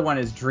 because the other one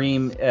is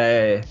Dream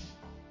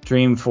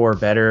for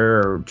Better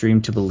or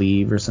Dream to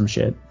Believe or some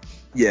shit.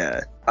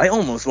 Yeah, I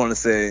almost want to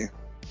say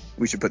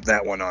we should put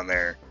that one on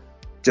there,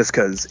 just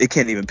because it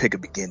can't even pick a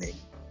beginning.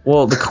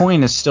 Well, the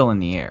coin is still in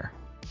the air.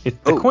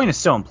 The coin is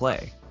still in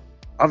play.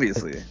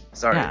 Obviously.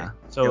 Sorry. Yeah.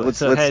 So, let's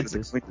Heads see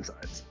is... what the coin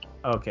decides.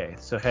 Okay,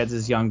 so Heads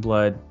is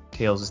Youngblood,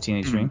 Tails is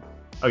Teenage Dream.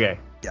 Okay.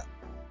 Yeah.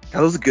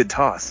 That was a good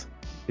toss.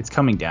 It's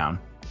coming down.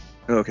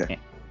 Okay.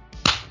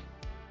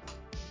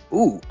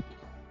 Ooh,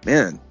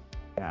 man.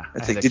 Yeah.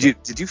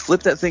 Did you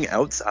flip that thing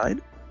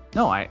outside?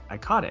 No, I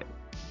caught it.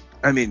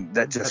 I mean,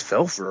 that just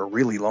fell for a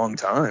really long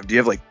time. Do you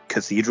have like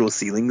cathedral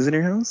ceilings in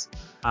your house?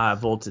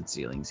 Vaulted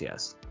ceilings,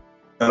 yes.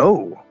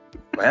 Oh,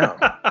 wow.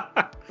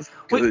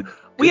 Good.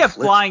 We have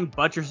flip. flying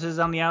buttresses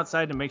on the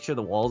outside to make sure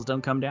the walls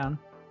don't come down.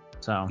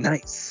 So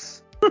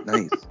Nice.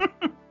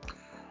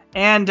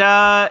 And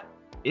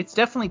it's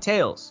definitely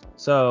Tails.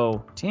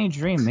 So Teenage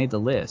Dream made the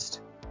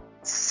list.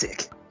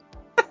 Sick.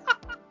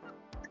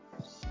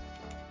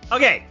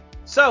 Okay,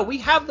 so we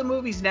have the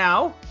movies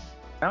now.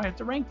 Now we have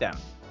to rank them.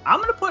 I'm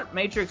going to put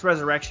Matrix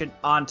Resurrection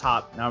on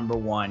top, number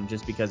 1,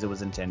 just because it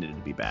was intended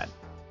to be bad.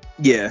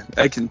 Yeah,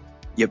 I can.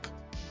 Yep.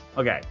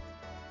 Okay.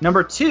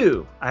 Number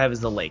 2, I have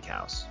is The Lake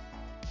House.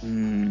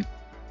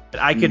 But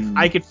I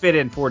could fit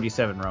in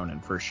 47 Ronin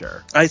for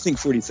sure. I think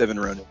 47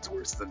 Ronin's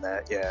worse than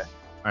that, yeah.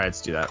 All right,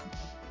 let's do that.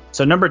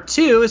 So number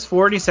 2 is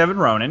 47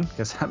 Ronin,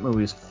 because that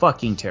movie is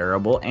fucking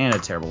terrible and a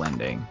terrible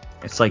ending.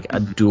 It's like a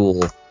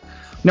duel.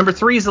 Number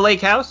 3 is The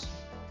Lake House.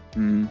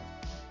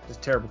 It's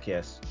a terrible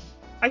kiss.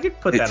 I could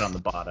put that on the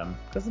bottom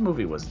because the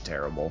movie wasn't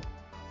terrible.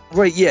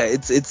 Right, yeah,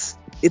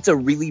 it's a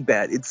really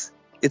bad. It's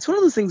one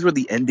of those things where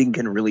the ending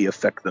can really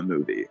affect the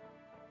movie.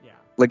 Yeah.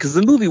 Like, because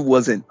the movie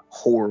wasn't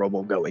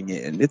horrible going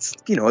in. It's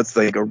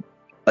like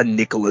a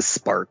Nicholas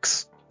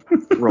Sparks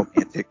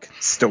romantic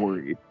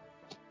story.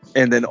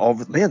 And then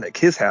that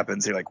kiss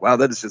happens. You're like, wow,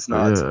 that is just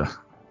not. Ugh.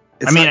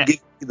 It's not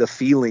giving me the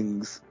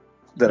feelings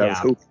that I was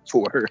hoping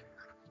for.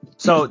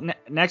 So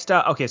next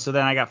up, okay, so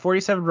then I got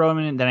 47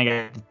 Ronin, and then I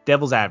got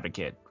Devil's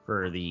Advocate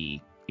for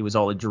It Was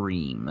All a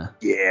Dream.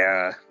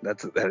 Yeah,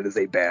 that is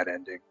a bad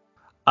ending.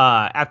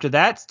 After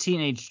that,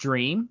 Teenage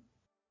Dream.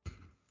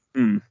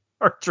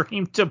 Or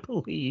Dream to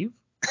Believe.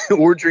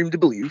 Or Dream to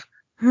Believe.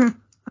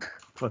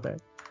 What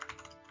that?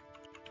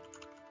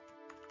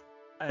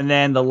 And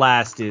then the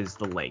last is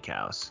The Lake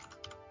House.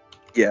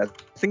 Yeah,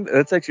 I think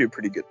that's actually a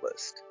pretty good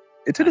list.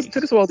 It took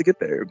us a while to get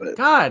there, but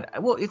God,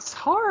 well, it's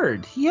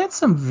hard. He had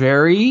some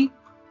very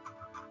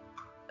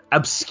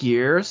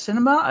obscure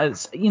cinema.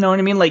 You know what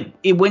I mean? Like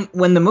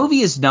when the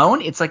movie is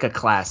known, it's like a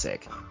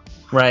classic,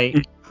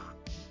 right?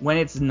 When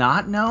it's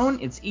not known,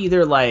 it's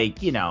either like,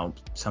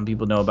 some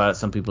people know about it,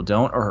 some people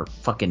don't, or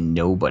fucking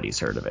nobody's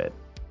heard of it.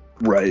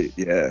 Right,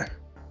 yeah.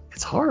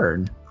 It's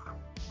hard.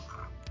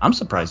 I'm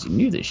surprised you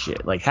knew this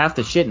shit. Like half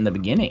the shit in the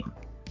beginning.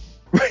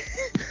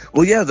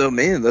 Well, yeah, though,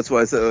 man, that's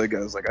why I said,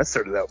 I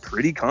started out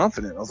pretty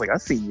confident. I was like,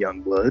 I've seen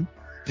Youngblood.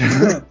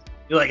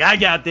 You're like, I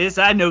got this.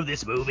 I know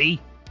this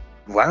movie.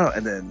 Wow,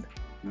 and then,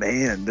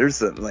 man, there's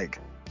the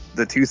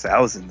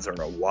 2000s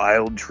are a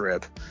wild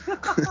trip.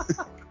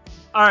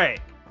 All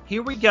right,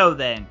 here we go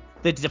then.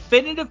 The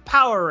definitive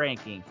power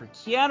ranking for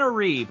Keanu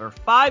Reeves, or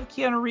 5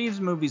 Keanu Reeves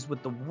movies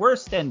with the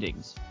worst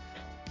endings,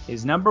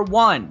 is number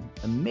 1,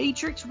 The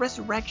Matrix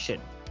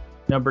Resurrection.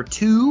 Number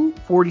 2,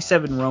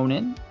 47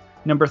 Ronin.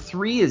 Number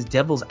 3 is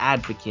Devil's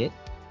Advocate.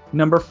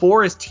 Number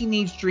 4 is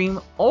Teenage Dream,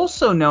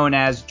 also known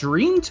as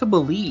Dream to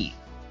Believe.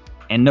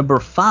 And number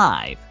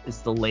 5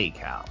 is The Lake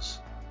House.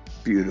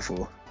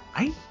 Beautiful.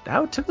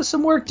 That took us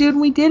some work, dude, and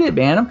we did it,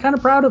 man. I'm kind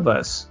of proud of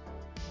us.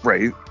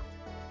 Right.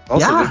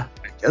 Also, yeah.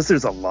 I guess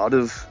there's a lot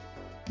of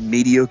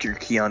mediocre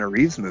Keanu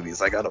Reeves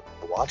movies I gotta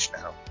watch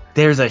now.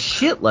 There's a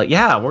shitload.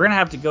 Yeah, we're gonna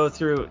have to go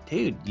through.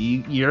 Dude,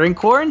 you're in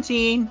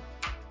quarantine.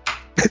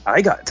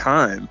 I got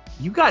time.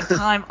 You got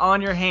time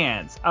on your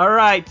hands. All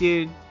right,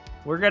 dude.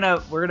 We're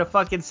gonna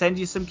fucking send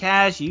you some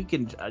cash. You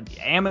can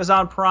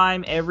Amazon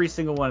Prime every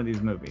single one of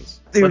these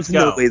movies. There's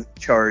no way to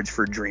charge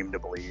for Dream to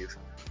Believe.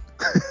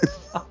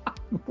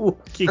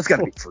 That's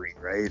gotta be free,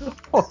 right?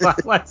 Hold on,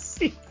 let's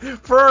see.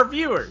 For our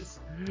viewers,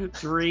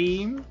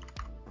 Dream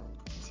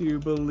to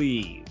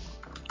Believe.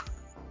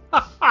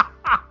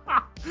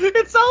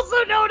 It's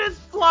also known as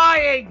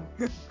Flying.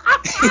 It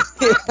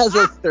has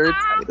a third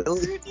title.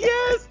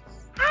 Yes.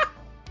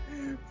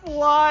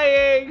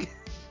 Flying.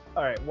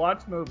 All right,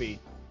 watch movie.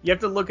 You have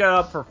to look it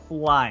up for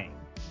Flying.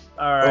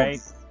 All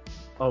right.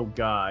 Oh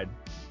God.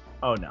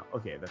 Oh no.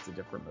 Okay, that's a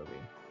different movie.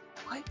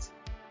 What?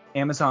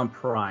 Amazon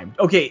Prime.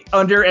 Okay,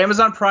 under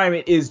Amazon Prime,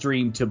 it is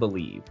Dream to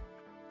Believe.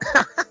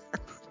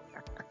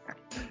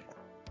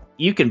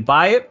 You can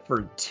buy it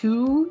for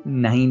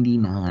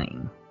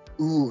 $2.99.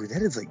 Ooh,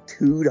 that is like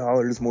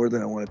 $2 more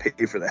than I want to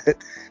pay for that.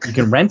 You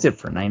can rent it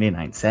for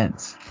 99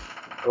 cents.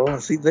 Oh,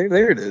 see,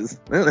 there it is.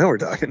 Now we're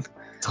talking.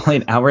 It's only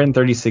an hour and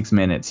 36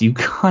 minutes. You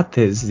got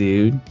this,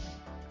 dude.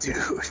 Dude.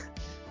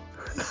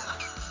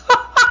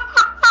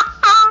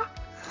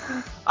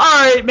 All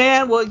right,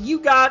 man. Well, you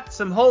got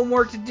some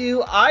homework to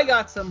do. I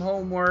got some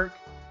homework,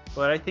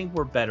 but I think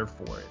we're better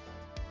for it.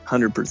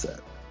 100%.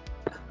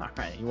 All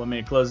right. You want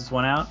me to close this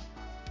one out?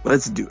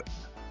 Let's do it.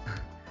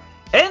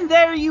 And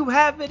there you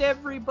have it,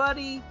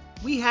 everybody.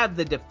 We have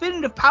the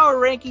definitive power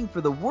ranking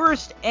for the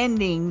worst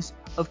endings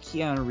of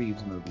Keanu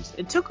Reeves movies.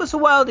 It took us a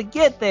while to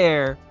get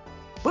there,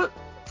 but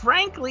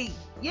frankly,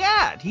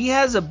 yeah, he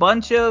has a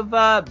bunch of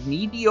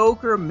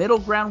mediocre middle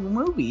ground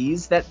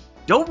movies that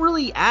don't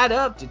really add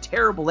up to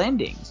terrible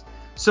endings,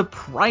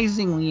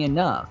 surprisingly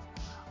enough.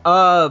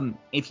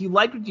 If you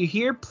like what you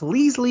hear,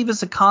 please leave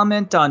us a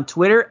comment on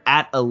Twitter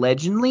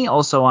 @allegedly,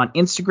 also on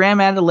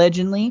Instagram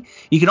 @allegedly.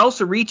 You can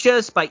also reach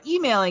us by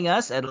emailing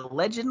us at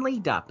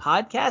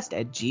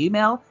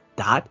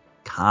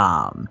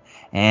allegedly.podcast@gmail.com.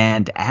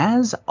 And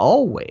as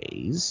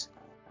always,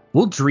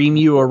 we'll dream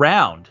you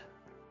around.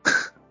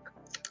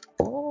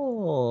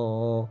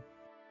 Oh.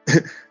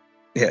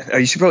 Yeah,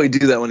 you should probably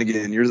do that one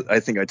again. I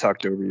think I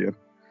talked over you.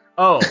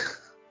 Oh.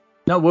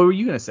 No, what were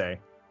you going to say?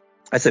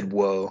 I said,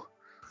 whoa.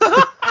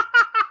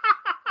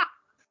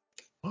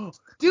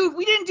 Dude,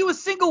 we didn't do a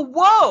single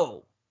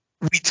whoa.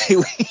 We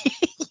did.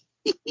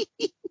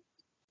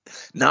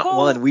 Not Whoa.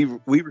 one. We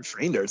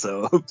refrained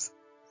ourselves.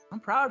 I'm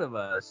proud of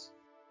us.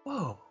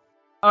 Whoa.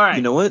 All right.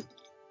 You know what?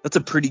 That's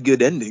a pretty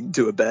good ending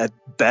to a bad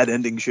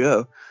ending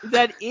show.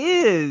 That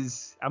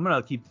is. I'm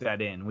gonna keep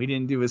that in. We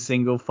didn't do a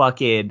single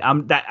fucking.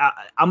 I'm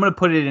gonna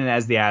put it in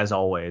as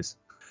always.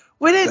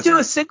 We didn't do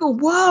a single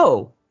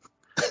whoa.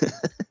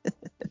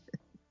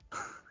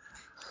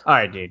 All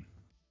right, dude.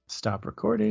 Stop recording.